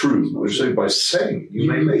not true. We're saying by saying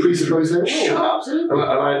you may make presuppose that. Shut up. And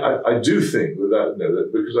I do think that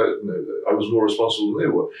because I was more responsible than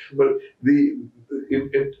they were. But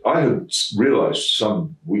I had realised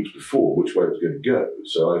some weeks before which way it was going to go,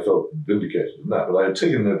 so I felt vindicated in that. But I had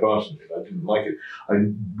taken no part in it. I didn't like it. I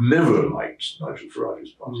never liked Nigel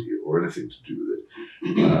Farage's party or anything to do with it.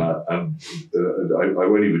 I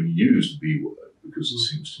won't even use the B word because it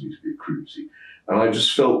seems to me to be a crudity. And I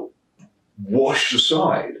just felt washed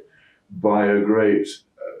aside by a great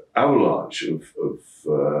avalanche of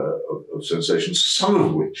sensations, some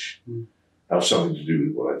of which have something to do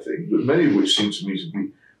with what I think, but many of which seem to me to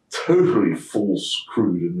be totally false,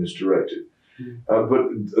 crude, and misdirected. But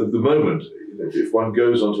at the moment, if one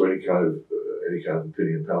goes onto any kind of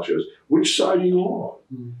opinion panel shows, which side are you on?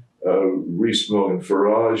 Rees-Mogg and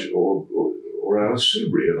Farage or Alice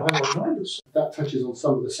Soubry, and I'm on neither side. That touches on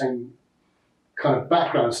some of the same kind of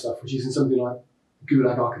background stuff, which is in something like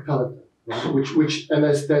Gulag Archipelago, right? Which and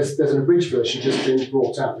there's an abridged version just being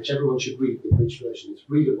brought out, which everyone should read. The abridged version is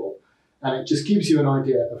readable, and it just gives you an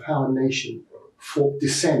idea of how a nation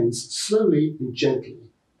descends slowly and gently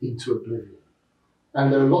into oblivion.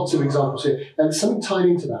 And there are lots of examples here, and something tied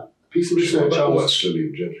into that. A piece of research slowly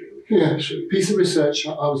and gently. Piece of research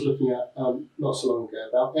I was looking at not so long ago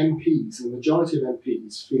about MPs, and the majority of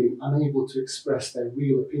MPs feeling unable to express their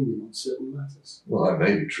real opinion on certain matters. Well, that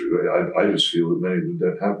may be true. I just feel that many of them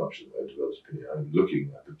don't have much of their developed opinion. I'm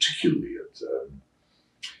looking particularly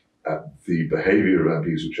at the behaviour of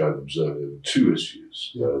MPs which I've observed in two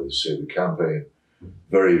issues. Say the campaign,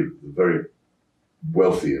 very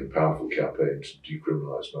wealthy and powerful campaign to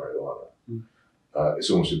decriminalise marijuana. It's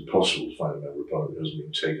almost impossible to find a member of Parliament who hasn't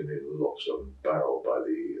been taken in with lock, stock and barrel by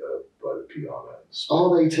the PR man.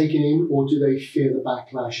 Are they taken in, or do they fear the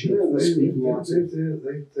backlash of speaking out?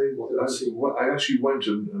 I actually went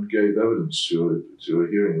and gave evidence to a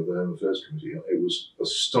hearing of the Home Affairs Committee. It was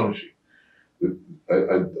astonishing.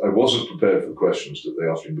 I wasn't prepared for the questions that they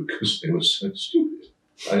asked me because they were so stupid.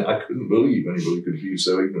 I couldn't believe anybody could be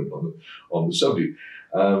so ignorant on the subject.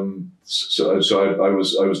 So I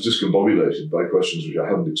was discombobulated by questions which I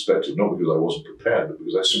hadn't expected, not because I wasn't prepared, but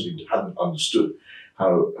because I simply hadn't understood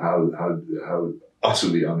how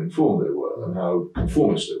utterly uninformed they were and how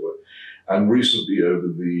conformist they were. And recently, over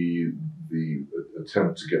the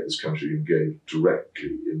attempt to get this country engaged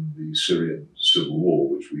directly in the Syrian civil war,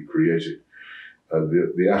 which we created,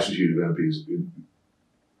 the attitude of MPs,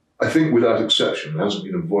 I think without exception, there hasn't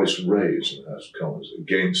been a voice raised in the House of Commons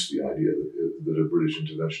against the idea that a British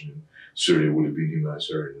intervention in Syria would have been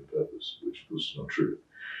humanitarian in purpose, which was not true.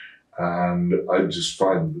 And I just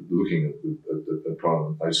find that looking at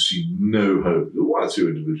Parliament, I see no hope. There are one or two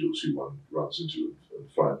individuals who one runs into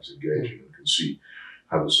and finds engaging and can see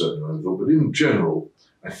have a certain amount of thought, but in general,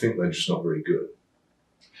 I think they're just not very good.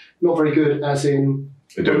 Not very good, as in.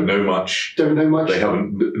 They don't know much. Don't know much. They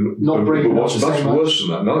haven't. Not brave but what's much much. worse than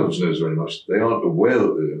that, none of us knows very much. They aren't aware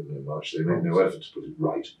that they don't know much. They make no effort to put it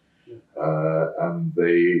right, and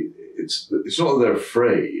it's not that they're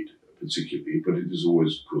afraid particularly, but it is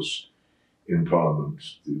always, of course, in Parliament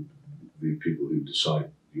the people who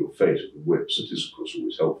decide your fate are the whips. It is, of course,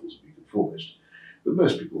 always helpful to be conformist, but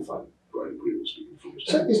most people find it quite agreeable to be conformist.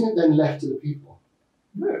 So isn't it then left to the people?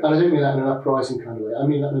 No. And I don't mean that in an uprising kind of way. I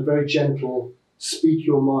mean that in a very gentle. Speak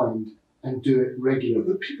your mind and do it regularly.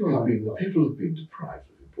 But the people have been deprived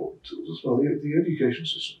of important tools as well. The education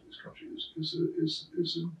system in this country is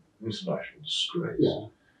an international disgrace. Yeah.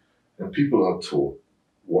 And people are taught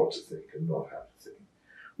what to think and not how to think.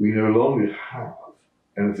 We no longer have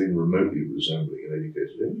anything remotely resembling an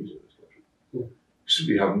educated elite in this country. Yeah. We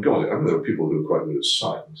simply haven't got it. I mean, there are people who are quite good at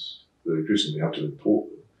science. They increasingly have to import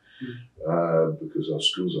them because our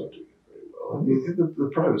schools aren't doing it very well. I mean, the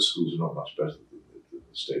private schools are not much better than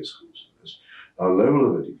the state schools in this. Our level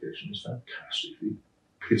of education is fantastically,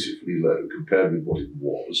 pitifully low compared with what it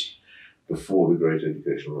was before the great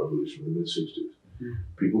educational revolution in the mid-60s.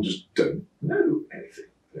 People just don't know anything.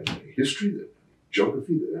 They don't know any history, they don't know any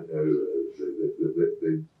geography, they don't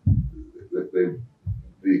know...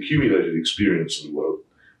 the accumulated experience of the world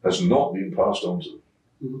has not been passed on to them.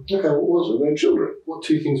 Okay, so their children. What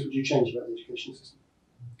two things would you change about the education system?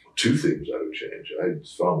 Two things I would change.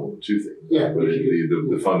 It's far more than two things. Yeah, but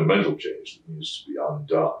the fundamental change that needs to be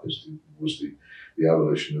undone was the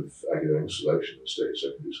abolition of academic selection in state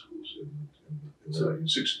secondary schools in the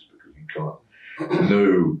 1960s, because you can't.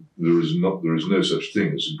 No, there is no such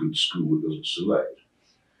thing as a good school that doesn't select.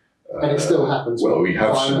 And it still happens. Well, we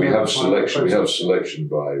have selection. We have selection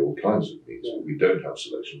by all kinds of means, but we don't have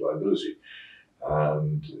selection by ability,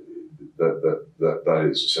 and that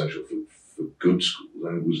is essential for good schools,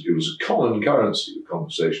 and it was a common currency of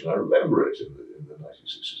conversation. I remember it in the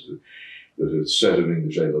 1960s that a set of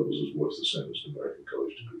English A levels was worth the same as an American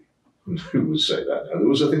college degree. And who would say that now? There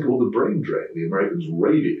was a thing called the brain drain. The Americans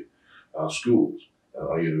raided our schools,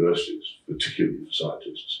 our universities, particularly for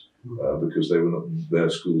scientists, because they were not, their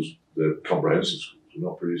schools, their comprehensive schools, were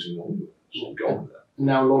not producing what we were. So gone there. And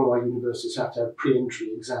now a lot of our universities have to have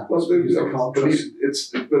pre-entry exams because they can't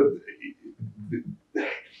trust.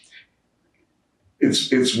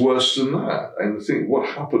 It's worse than that. And I think what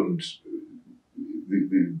happened,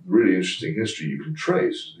 the really interesting history you can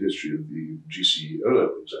trace is the history of the GCE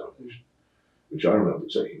O-level examination, which I remember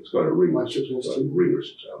taking. It's quite a rigorous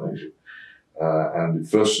examination. And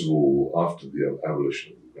first of all, after the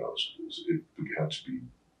abolition of the grammar schools, it began to be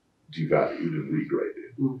devalued and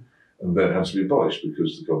regraded. And then had to be abolished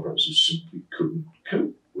because the conferences simply couldn't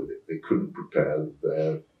cope with it. They couldn't prepare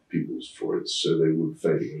their pupils for it, so they were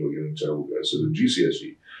failing and were getting terrible grades. So the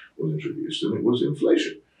GCSE was introduced, and it was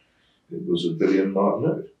inflation. It was a billion-mark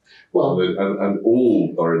note. Well, and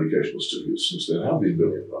all our educational certificates since then have been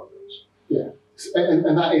billion-mark notes. Yeah,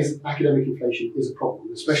 and that is, academic inflation is a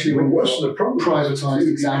problem, especially when worse than a problem.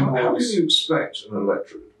 Privatised exam halls. How can you expect an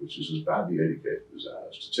electorate, which is as badly educated as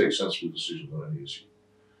ours, to take sensible decisions on any issue?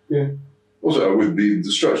 Yeah. Also, with the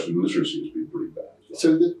destruction of literacy has been pretty bad.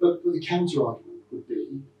 So, but the counter argument would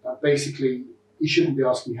be that basically you shouldn't be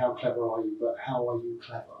asking how clever are you, but how are you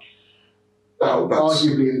clever?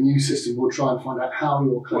 Arguably, the new system will try and find out how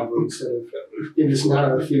you're clever instead of in this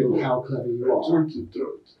narrow field how clever you are.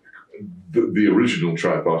 The original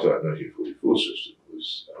tripartite 1944 system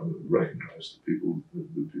was recognised that people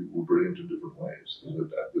were brilliant in different ways,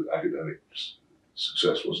 that academic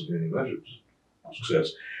success wasn't any measure of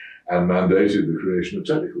success, and mandated the creation of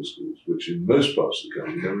technical schools, which in most parts of the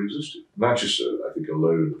country never existed. Manchester, I think,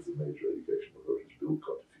 alone of the major educational authorities built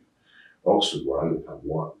quite a few. Oxford, where I live, had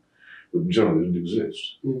one, but in general they didn't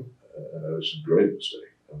exist. It's a great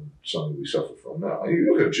mistake, and something we suffer from now. And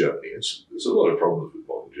you look at Germany, there's a lot of problems with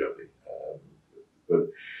modern Germany, but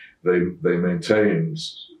they maintained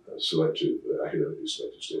academically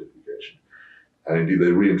selective state education, and indeed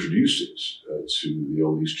they reintroduced it to the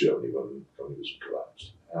old East Germany when communism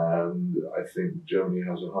collapsed. And I think Germany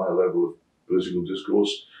has a higher level of political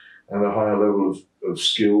discourse and a higher level of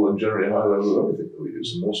skill and generally a higher level of everything that we do.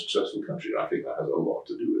 It's a more successful country. I think that has a lot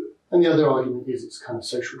to do with it. And the other argument is it's kind of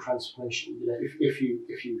social transformation. You know, if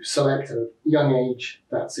you select at a young age,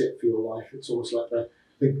 that's it for your life. It's almost like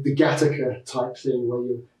the Gattaca type thing where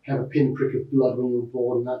you have a pinprick of blood when you're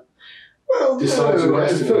born and that decides your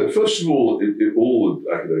destiny. First of all, all the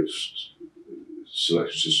academic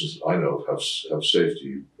selection systems I know of have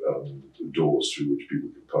safety doors through which people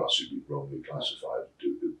can pass who've been wrongly classified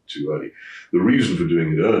too early. The reason for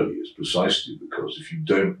doing it early is precisely because if you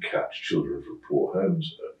don't catch children from poor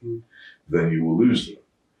homes early, then you will lose them.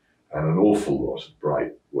 And an awful lot of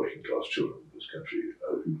bright working class children in this country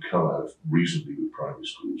who come out of reasonably good primary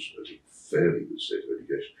schools at a fairly good state of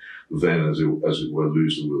education, then as it were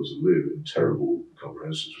lose the will to live in terrible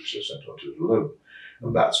comprehensives which they're sent on to at 11.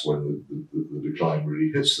 And that's when the decline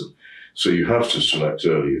really hits them. So you have to select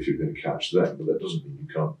early if you're going to catch them, but that doesn't mean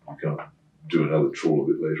you can't do another trawl a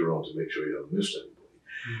bit later on to make sure you haven't missed anybody.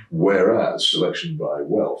 Whereas selection by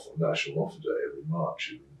wealth on National Offer Day every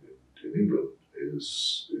March in England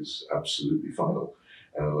is absolutely final.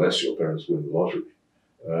 And unless your parents win the lottery,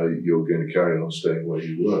 you're going to carry on staying where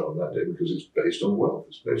you were on that day because it's based on wealth.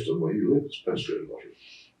 It's based on where you live. It's postcode lottery.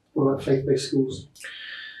 What about faith-based schools?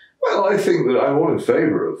 Well, I think that I'm all in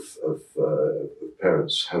favour of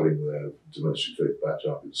parents having their domestic faith backed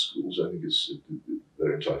up in schools. I think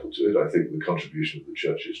they're entitled to it. I think the contribution of the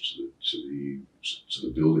churches to the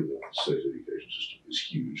building of the state education system is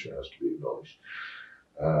huge and has to be acknowledged.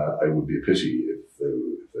 It would be a pity if they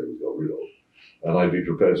were got rid of. And I'd be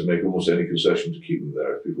prepared to make almost any concession to keep them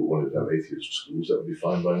there. If people wanted to have atheist schools, that would be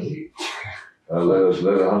fine by me. Let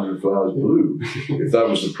 100 flowers bloom. If that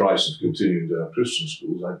was the price of continuing to have Christian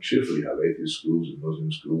schools, I'd cheerfully have atheist schools and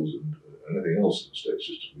Muslim schools and anything else in the state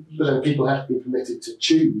system. But then people have to be permitted to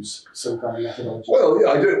choose some kind of methodology. Well,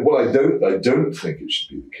 yeah, I don't think it should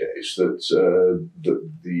be the case that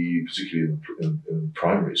particularly in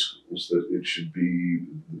primary schools, that it should be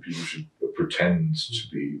that people should pretend to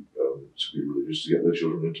be religious to get their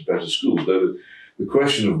children into better schools. The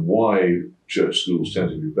question of why church schools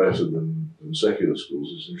tend to be better than secular schools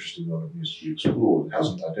is an interesting one that needs to be explored. It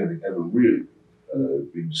hasn't, I don't think, ever really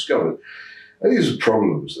been discovered. And these are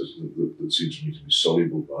problems that seem to me to be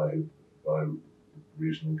soluble by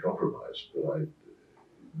reasonable compromise. But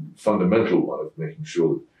fundamental one of making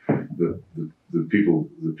sure that the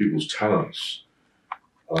people's talents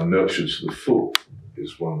our nurture to the full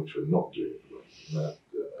is one which we're not doing at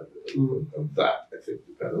the moment. And that, I think,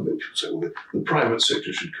 depends on it. People say, well, the private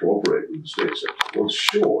sector should cooperate with the state sector. Well,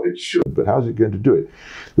 sure, it should. But how's it going to do it?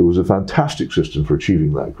 There was a fantastic system for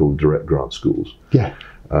achieving that called direct grant schools. Yeah.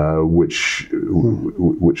 Which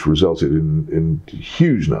resulted in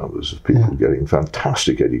huge numbers of people getting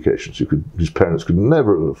fantastic educations whose parents could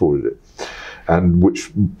never have afforded it, and which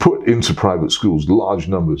put into private schools large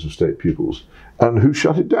numbers of state pupils. And who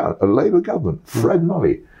shut it down? A Labour government. Fred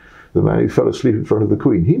Mully, the man who fell asleep in front of the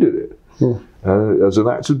Queen, he did it. As an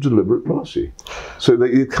act of deliberate policy. So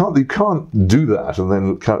you can't do that and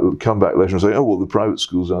then come back later and say, oh, well, the private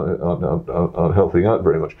schools aren't helping out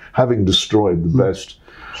very much, having destroyed the best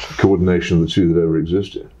coordination of the two that ever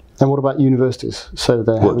existed. And what about universities? So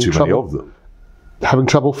they're having too many of them. Having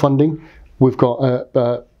trouble funding. We've got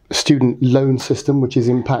a student loan system which is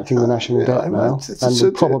impacting the national debt now, and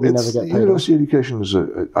will probably never get paid. University education is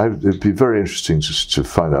it'd be very interesting to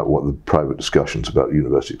find out what the private discussions about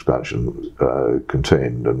university expansion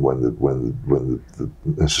contained, and when the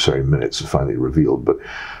necessary minutes are finally revealed. But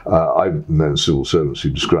I've known civil servants who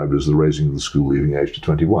described it as the raising of the school leaving age to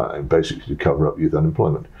 21, and basically to cover up youth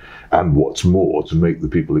unemployment. And what's more, to make the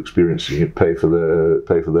people experiencing it pay for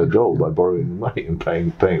their dole by borrowing the money and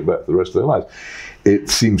paying it back for the rest of their lives. It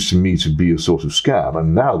seems to me to be a sort of scam,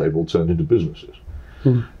 and now they've all turned into businesses.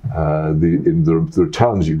 There are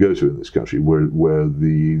towns you go to in this country where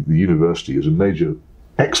the university is a major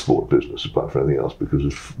export business, apart from anything else, because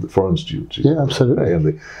of the foreign students absolutely,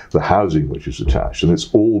 and the housing which is attached, and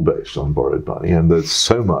it's all based on borrowed money. And there's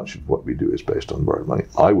so much of what we do is based on borrowed money.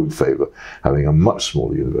 I would favour having a much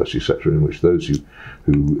smaller university sector in which those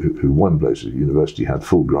who won places at university had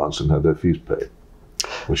full grants and had their fees paid,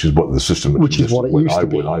 which is what the system which is what it used to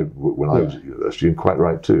be when I was at university, and quite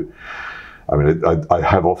right too. I mean, I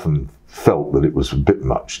have often felt that it was a bit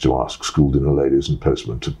much to ask school dinner ladies and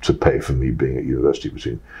postmen to pay for me being at university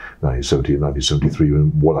between 1970 and 1973,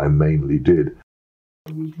 when what I mainly did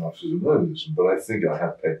was Marxism and Leninism, but I think I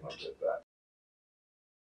have paid my debt back.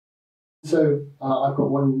 So I've got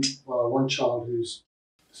one child who's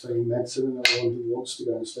studying medicine, and another one who wants to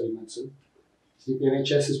go and study medicine. Do you think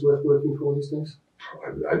the NHS is worth working for these days?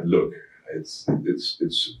 Look, it's a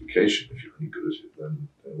vocation. If you're any good at it, then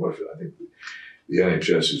worth it. I think the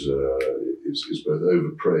NHS is both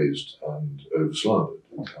overpraised and overslandered.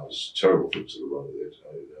 It has terrible things that are wrong with it.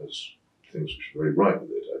 It has things which are very right with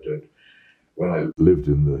it. When I lived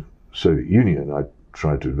in the Soviet Union, I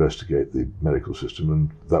tried to investigate the medical system, and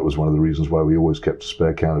that was one of the reasons why we always kept a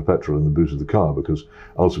spare can of petrol in the boot of the car, because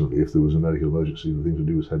ultimately, if there was a medical emergency, the thing to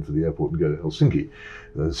do was head for the airport and go to Helsinki.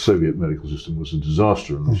 The Soviet medical system was a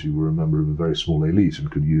disaster unless you were a member of a very small elite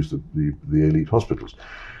and could use the elite hospitals.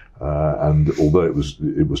 And although it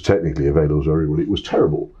was technically available to everyone, it was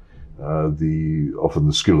terrible. Often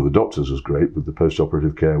the skill of the doctors was great, but the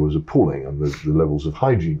post-operative care was appalling, and the levels of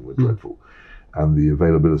hygiene were dreadful. And the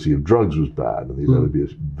availability of drugs was bad, and the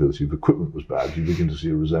availability of equipment was bad. You begin to see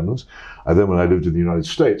a resemblance. And then when I lived in the United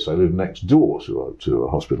States, I lived next door to a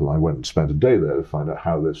hospital. I went and spent a day there to find out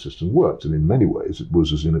how their system worked. And in many ways, it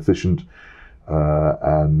was as inefficient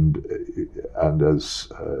and as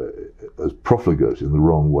profligate in the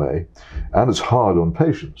wrong way, and as hard on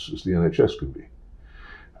patients as the NHS can be.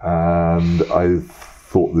 And I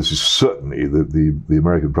thought this is certainly, the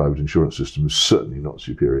American private insurance system is certainly not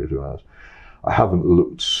superior to ours. I haven't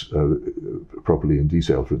looked properly in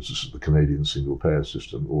detail, for instance, at the Canadian single-payer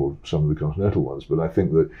system or some of the continental ones, but I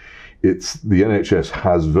think that the NHS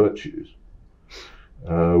has virtues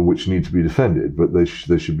which need to be defended, but they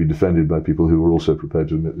should be defended by people who are also prepared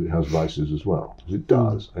to admit that it has vices as well. Because it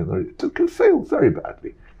does, and it can fail very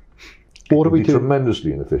badly. What do we do?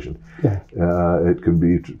 Tremendously inefficient. Yeah. It can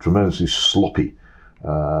be tremendously sloppy,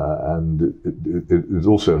 and it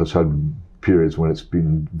also has had periods when it's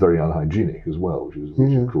been very unhygienic as well, which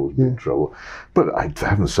has caused big trouble. But for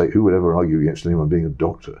heaven's sake, who would ever argue against anyone being a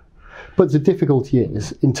doctor? But the difficulty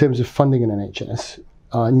is, in terms of funding an NHS,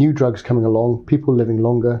 new drugs coming along, people living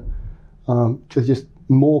longer, just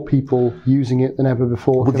more people using it than ever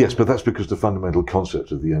before. Well, yes, but that's because the fundamental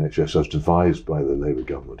concept of the NHS as devised by the Labour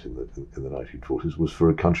government in the 1940s was for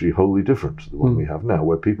a country wholly different to the one we have now,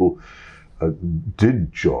 where people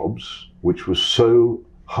did jobs which were so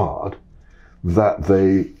hard that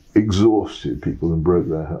they exhausted people and broke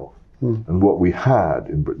their health. And what we had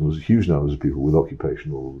in Britain was huge numbers of people with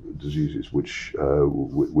occupational diseases which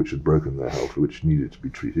had broken their health, which needed to be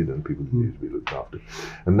treated, and people needed to be looked after.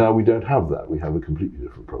 And now we don't have that. We have a completely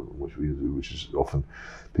different problem, which is often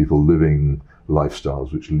people living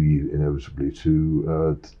lifestyles which lead inevitably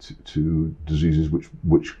to diseases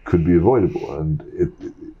which could be avoidable. And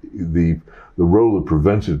the role of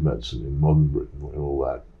preventive medicine in modern Britain, when all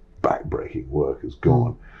that backbreaking work has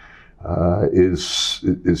gone, is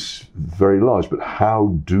very large. But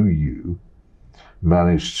how do you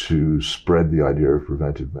manage to spread the idea of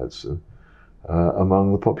preventive medicine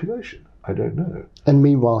among the population? I don't know. And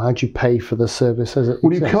meanwhile, how do you pay for the service as it exists?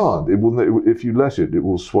 Well, you can't. It will, if you let it, it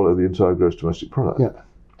will swallow the entire gross domestic product. Yeah.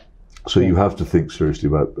 So you have to think seriously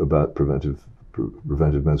about preventive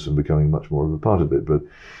medicine becoming much more of a part of it.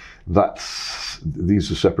 But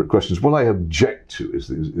these are separate questions. What I object to is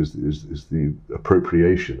the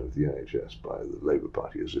appropriation of the NHS by the Labour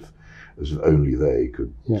Party, as if only they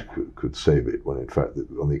could save it, when in fact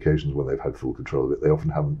on the occasions when they've had full control of it, they often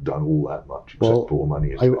haven't done all that much except pour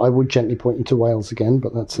money into it. I would gently point you to Wales again,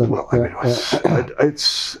 but that's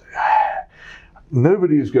it's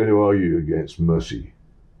nobody is going to argue against mercy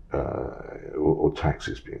or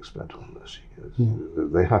taxes being spent on mercy.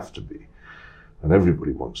 They have to be. And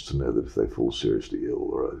everybody wants to know that if they fall seriously ill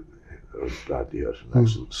or are badly hurt in an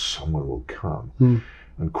accident, someone will come.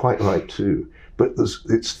 And quite right too. But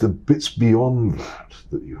it's the bits beyond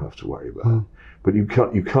that you have to worry about. But you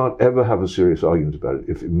can't ever have a serious argument about it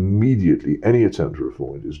if immediately any attempt to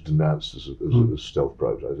reform it is denounced as stealth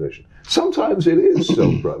privatisation. Sometimes it is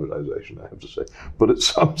stealth privatisation, I have to say, but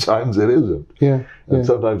sometimes it isn't. And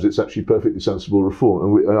sometimes it's actually perfectly sensible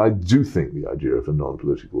reform. And I do think the idea of a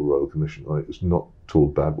non-political royal commission is not at all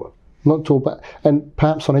a bad one. Not at all bad. And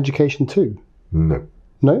perhaps on education too? No.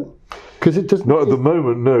 No? Because it doesn't. Not at the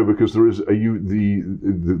moment, no, because there is the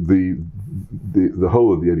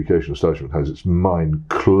whole of the education establishment has its mind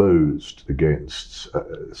closed against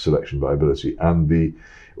selection viability, and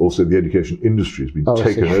also the education industry has been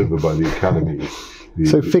taken over by the academy.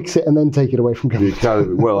 So fix it and then take it away from government. The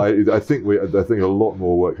academy. Well, I think a lot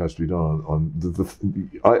more work has to be done on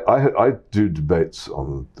I do debates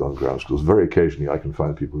on grammar schools. Very occasionally, I can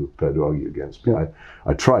find people who are prepared to argue against me.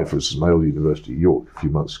 I tried, for instance, my old university, York, a few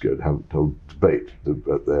months ago, to have a whole debate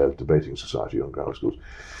at their debating society on grammar schools.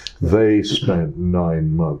 They spent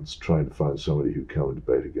 9 months trying to find somebody who'd come and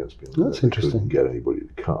debate against me. That's interesting. Couldn't get anybody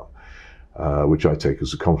to come. Which I take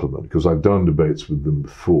as a compliment, because I've done debates with them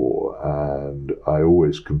before, and I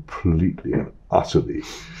always completely and utterly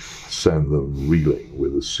send them reeling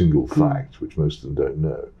with a single fact, which most of them don't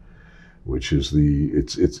know, which is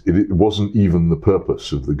it wasn't even the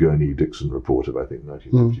purpose of the Gurney-Dixon report of, I think,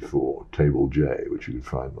 1954, Table J, which you could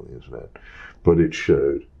find on the internet, but it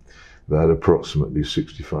showed that approximately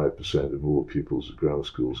 65% of all pupils at grammar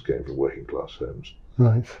schools came from working class homes.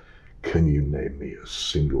 Right. Can you name me a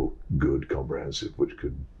single good comprehensive which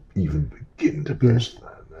could even begin to boast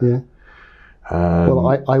that? Yeah. Well,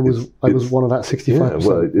 I was one of that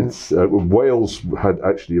 65%. Yeah, well, Wales had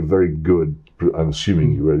actually a very good. I'm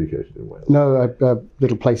assuming you were educated in Wales. No, a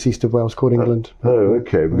little place east of Wales called England.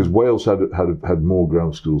 Okay, because Wales had more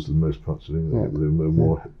grammar schools than most parts of England. Yeah.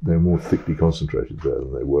 They were more thickly concentrated there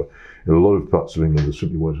than they were in a lot of parts of England. There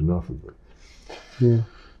simply weren't enough of them. Yeah.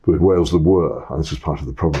 But in Wales there were, and this is part of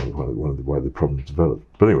the problem, why the problem developed.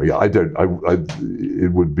 But anyway, I'd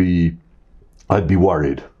be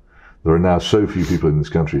worried. There are now so few people in this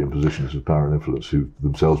country in positions of power and influence who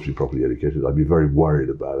themselves be properly educated. I'd be very worried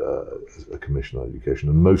about a commission on education.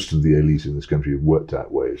 And most of the elite in this country have worked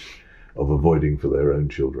out ways of avoiding for their own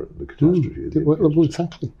children the catastrophe. Well,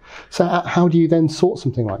 exactly. So how do you then sort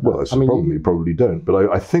something like that? Well, that's the problem. You probably don't.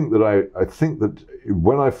 But I think that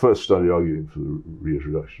when I first started arguing for the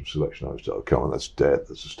reintroduction of selection, I was told, "Come on, that's dead.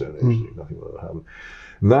 That's a Stone Age thing. Nothing will ever happen."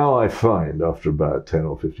 Now I find, after about 10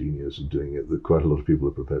 or 15 years of doing it, that quite a lot of people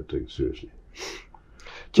are prepared to take it seriously.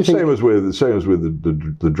 The same as with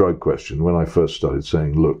the drug question. When I first started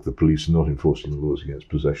saying, "Look, the police are not enforcing the laws against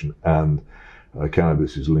possession, and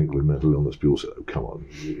cannabis is linked with mental illness," people said, "Oh, come on,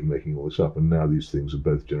 you're making all this up." And now these things are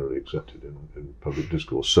both generally accepted in public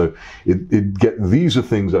discourse. So these are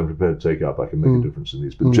things I'm prepared to take up. I can make a difference in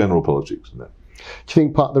these, but general politics, no. Do you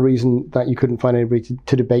think part of the reason that you couldn't find anybody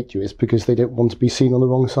to debate you is because they don't want to be seen on the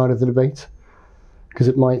wrong side of the debate? Because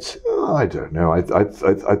it might. I don't know. I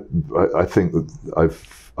think that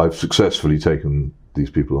I've successfully taken these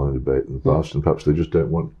people on a debate in the past, and perhaps they just don't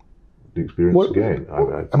want the experience again.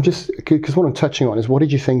 I'm just because what I'm touching on is, what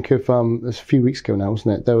did you think of? It was a few weeks ago now,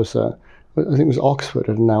 wasn't it? There was I think it was Oxford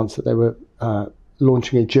had announced that they were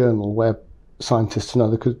launching a journal where scientists and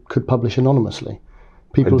others could publish anonymously.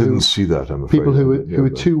 People I didn't see that, I'm afraid. People who were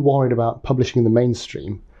too worried about publishing in the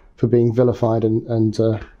mainstream for being vilified and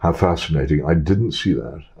how fascinating! I didn't see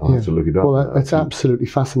that. I'll have to look it up. Well, it's absolutely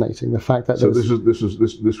fascinating. The fact that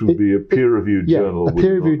this would be a peer-reviewed journal, a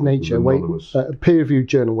peer-reviewed a peer-reviewed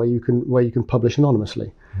journal where you can publish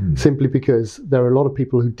anonymously, simply because there are a lot of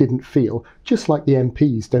people who didn't feel, just like the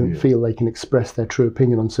MPs don't feel they can express their true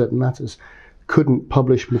opinion on certain matters, couldn't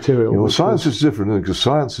publish material. Well, science is different, because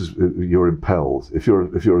science is you're impelled. If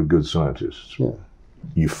you're a good scientist,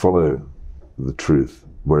 you follow the truth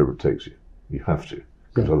wherever it takes you. You have to,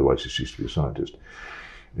 because otherwise you cease to be a scientist.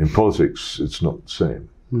 In politics, it's not the same.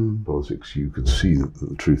 In politics, you can see that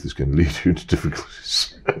the truth is going to lead you into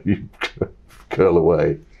difficulties. You curl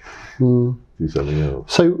away, do something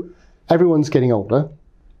else. So everyone's getting older.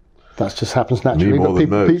 That just happens naturally.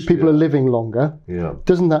 But people are living longer. Yeah.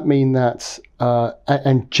 Doesn't that mean that,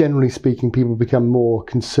 and generally speaking, people become more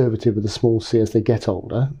conservative with a small c as they get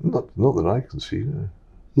older? Not that I can see. No.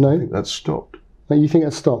 No? I think that's stopped. No, you think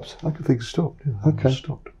that's stopped? I can think it's stopped. Yeah, okay. It's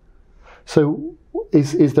stopped. So,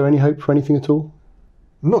 is there any hope for anything at all?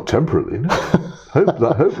 Not temporarily. No.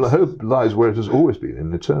 hope lies where it has always been,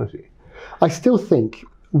 in eternity. I still think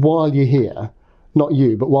while you're here, not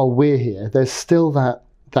you, but while we're here, there's still that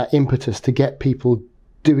impetus to get people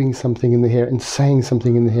doing something in the here and saying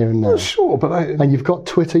something in the here and now. Well, sure, but and you've got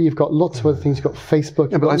Twitter, you've got lots of other things, you've got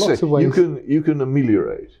Facebook, you've got lots of ways. You can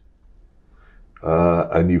ameliorate.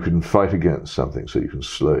 And you can fight against something, so you can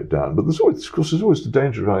slow it down. But there's always the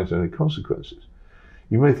danger of unintended consequences.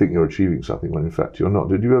 You may think you're achieving something when in fact you're not.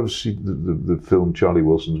 Did you ever see the film Charlie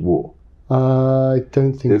Wilson's War? I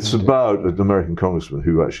don't think it's about an American congressman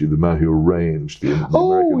who actually, the man who arranged the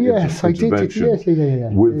American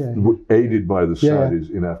intervention, aided by the Saudis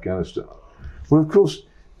in Afghanistan. Well, of course,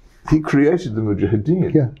 he created the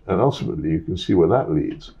Mujahideen, and ultimately you can see where that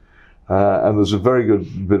leads. And there's a very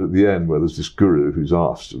good bit at the end where there's this guru who's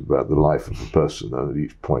asked about the life of a person, and at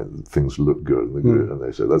each point things look good, and the guru, and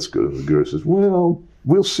they say that's good, and the guru says, well,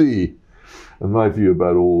 we'll see. And my view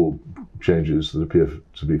about all changes that appear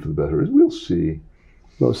to be for the better is we'll see.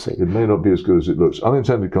 We'll see. It may not be as good as it looks.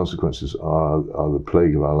 Unintended consequences are the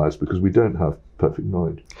plague of our lives because we don't have perfect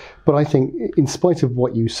knowledge. But I think, in spite of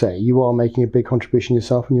what you say, you are making a big contribution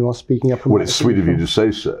yourself, and you are speaking up. Well, it's sweet of you to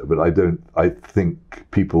say so, but I think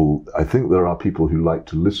there are people who like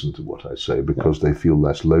to listen to what I say because they feel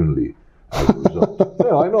less lonely as a result.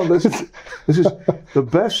 No, I know this is the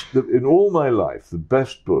best in all my life. The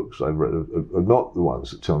best books I've read are not the ones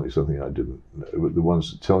that tell me something I didn't know, but the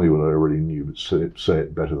ones that tell me what I already knew, but say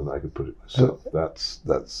it better than I could put it myself. That's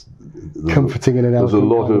comforting in an eloquent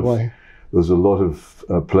kind of way. There's a lot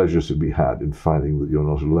of pleasure to be had in finding that you're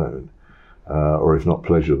not alone, or if not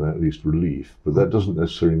pleasure, then at least relief. But that doesn't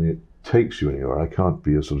necessarily mean it takes you anywhere. I can't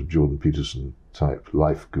be a sort of Jordan Peterson type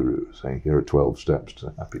life guru saying here are 12 steps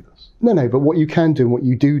to happiness. No, but what you can do and what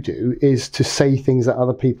you do is to say things that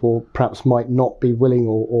other people perhaps might not be willing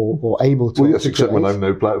or able to. Well, yes, except when I've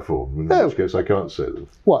no platform, in which case I can't say them.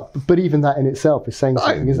 What? But even that in itself is saying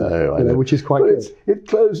something, isn't it? You know, which is quite good. It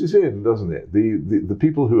closes in, doesn't it? The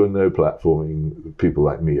people who are no platforming, people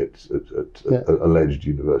like me at alleged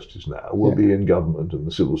universities now, will be in government and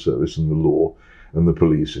the civil service and the law and the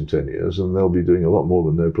police in 10 years, and they'll be doing a lot more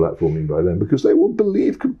than no platforming by then, because they will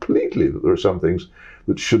believe completely that there are some things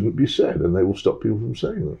that shouldn't be said, and they will stop people from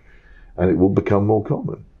saying them, and it will become more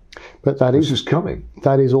common. But this is coming.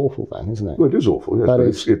 That is awful, then, isn't it? Well, it is awful.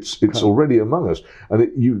 Yes, it's already among us,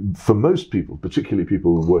 and for most people, particularly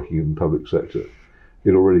people working in the public sector,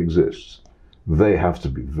 it already exists. They have to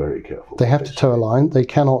be very careful. They have to toe a line. They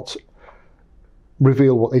cannot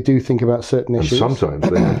reveal what they do think about certain issues. And sometimes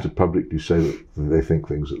they have to publicly say that they think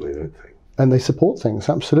things that they don't think. And they support things,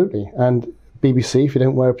 absolutely. And BBC, if you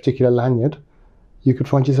don't wear a particular lanyard, you could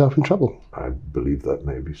find yourself in trouble. I believe that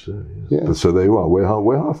may be so. Yes. But so there you are. We're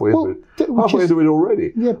halfway into it. Halfway into it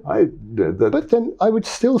already. Yeah. But then I would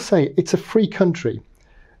still say it's a free country.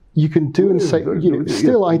 You can do and say.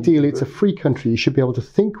 Ideally, it's a free country. You should be able to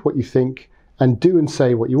think what you think and do and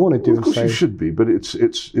say what you want to do and say. Of course you should be, but it's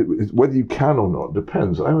whether you can or not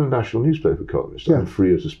depends. I'm a national newspaper columnist. I'm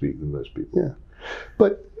freer to speak than most people. Yeah,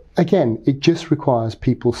 but again, it just requires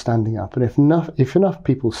people standing up, and if enough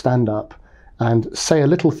people stand up and say a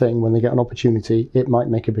little thing when they get an opportunity, it might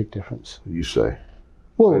make a big difference. You say?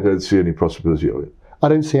 Well, I don't see any possibility of it. I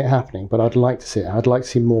don't see it happening, but I'd like to see it. I'd like to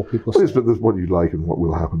see more people. Yes, but what you like and what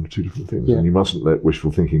will happen are two different things, and you mustn't let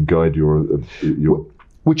wishful thinking guide your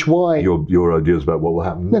your ideas about what will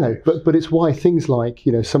happen. No, but it's why things like,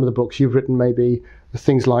 some of the books you've written, maybe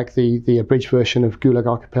things like the abridged version of Gulag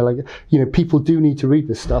Archipelago, people do need to read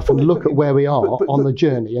this stuff and look at where we are on the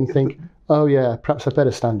journey and think, Oh yeah, perhaps I better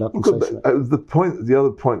stand up and say something. The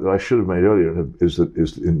other point that I should have made earlier is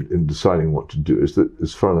in deciding what to do is that,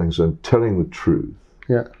 as far as I'm concerned, telling the truth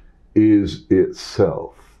is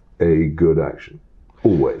itself a good action,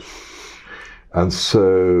 always. And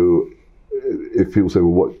so, if people say,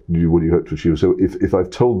 "Well, what do you hope to achieve?" So, if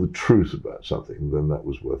I've told the truth about something, then that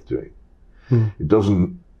was worth doing. It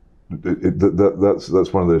doesn't.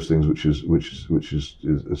 That's one of those things which is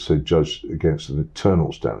say judged against an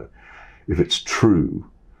eternal standard. If it's true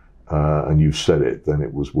and you've said it, then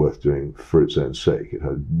it was worth doing for its own sake. It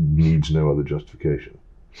needs no other justification.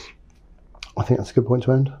 I think that's a good point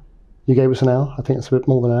to end. You gave us an hour. I think it's a bit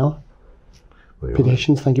more than an hour. Peter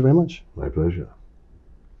Hitchens, thank you very much. My pleasure.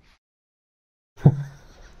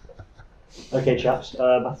 Okay, chaps.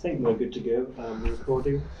 I think we're good to go. We're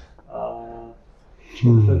recording.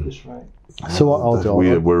 Focus right. So what I'll do,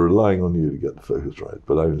 we're relying on you to get the focus right,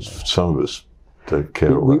 but some of us don't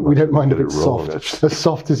care. We don't mind if it's soft, as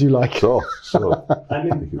soft as you like. Soft. I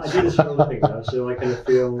mean, I do this for other things now, so I kind of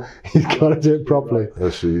feel you've got to do it properly. Right.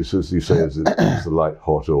 As you say, is the light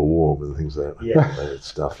hot or warm and things like that? Yeah, and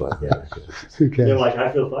stuff like that. Who cares? You're like,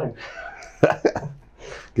 I feel fine.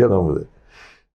 Get on with it.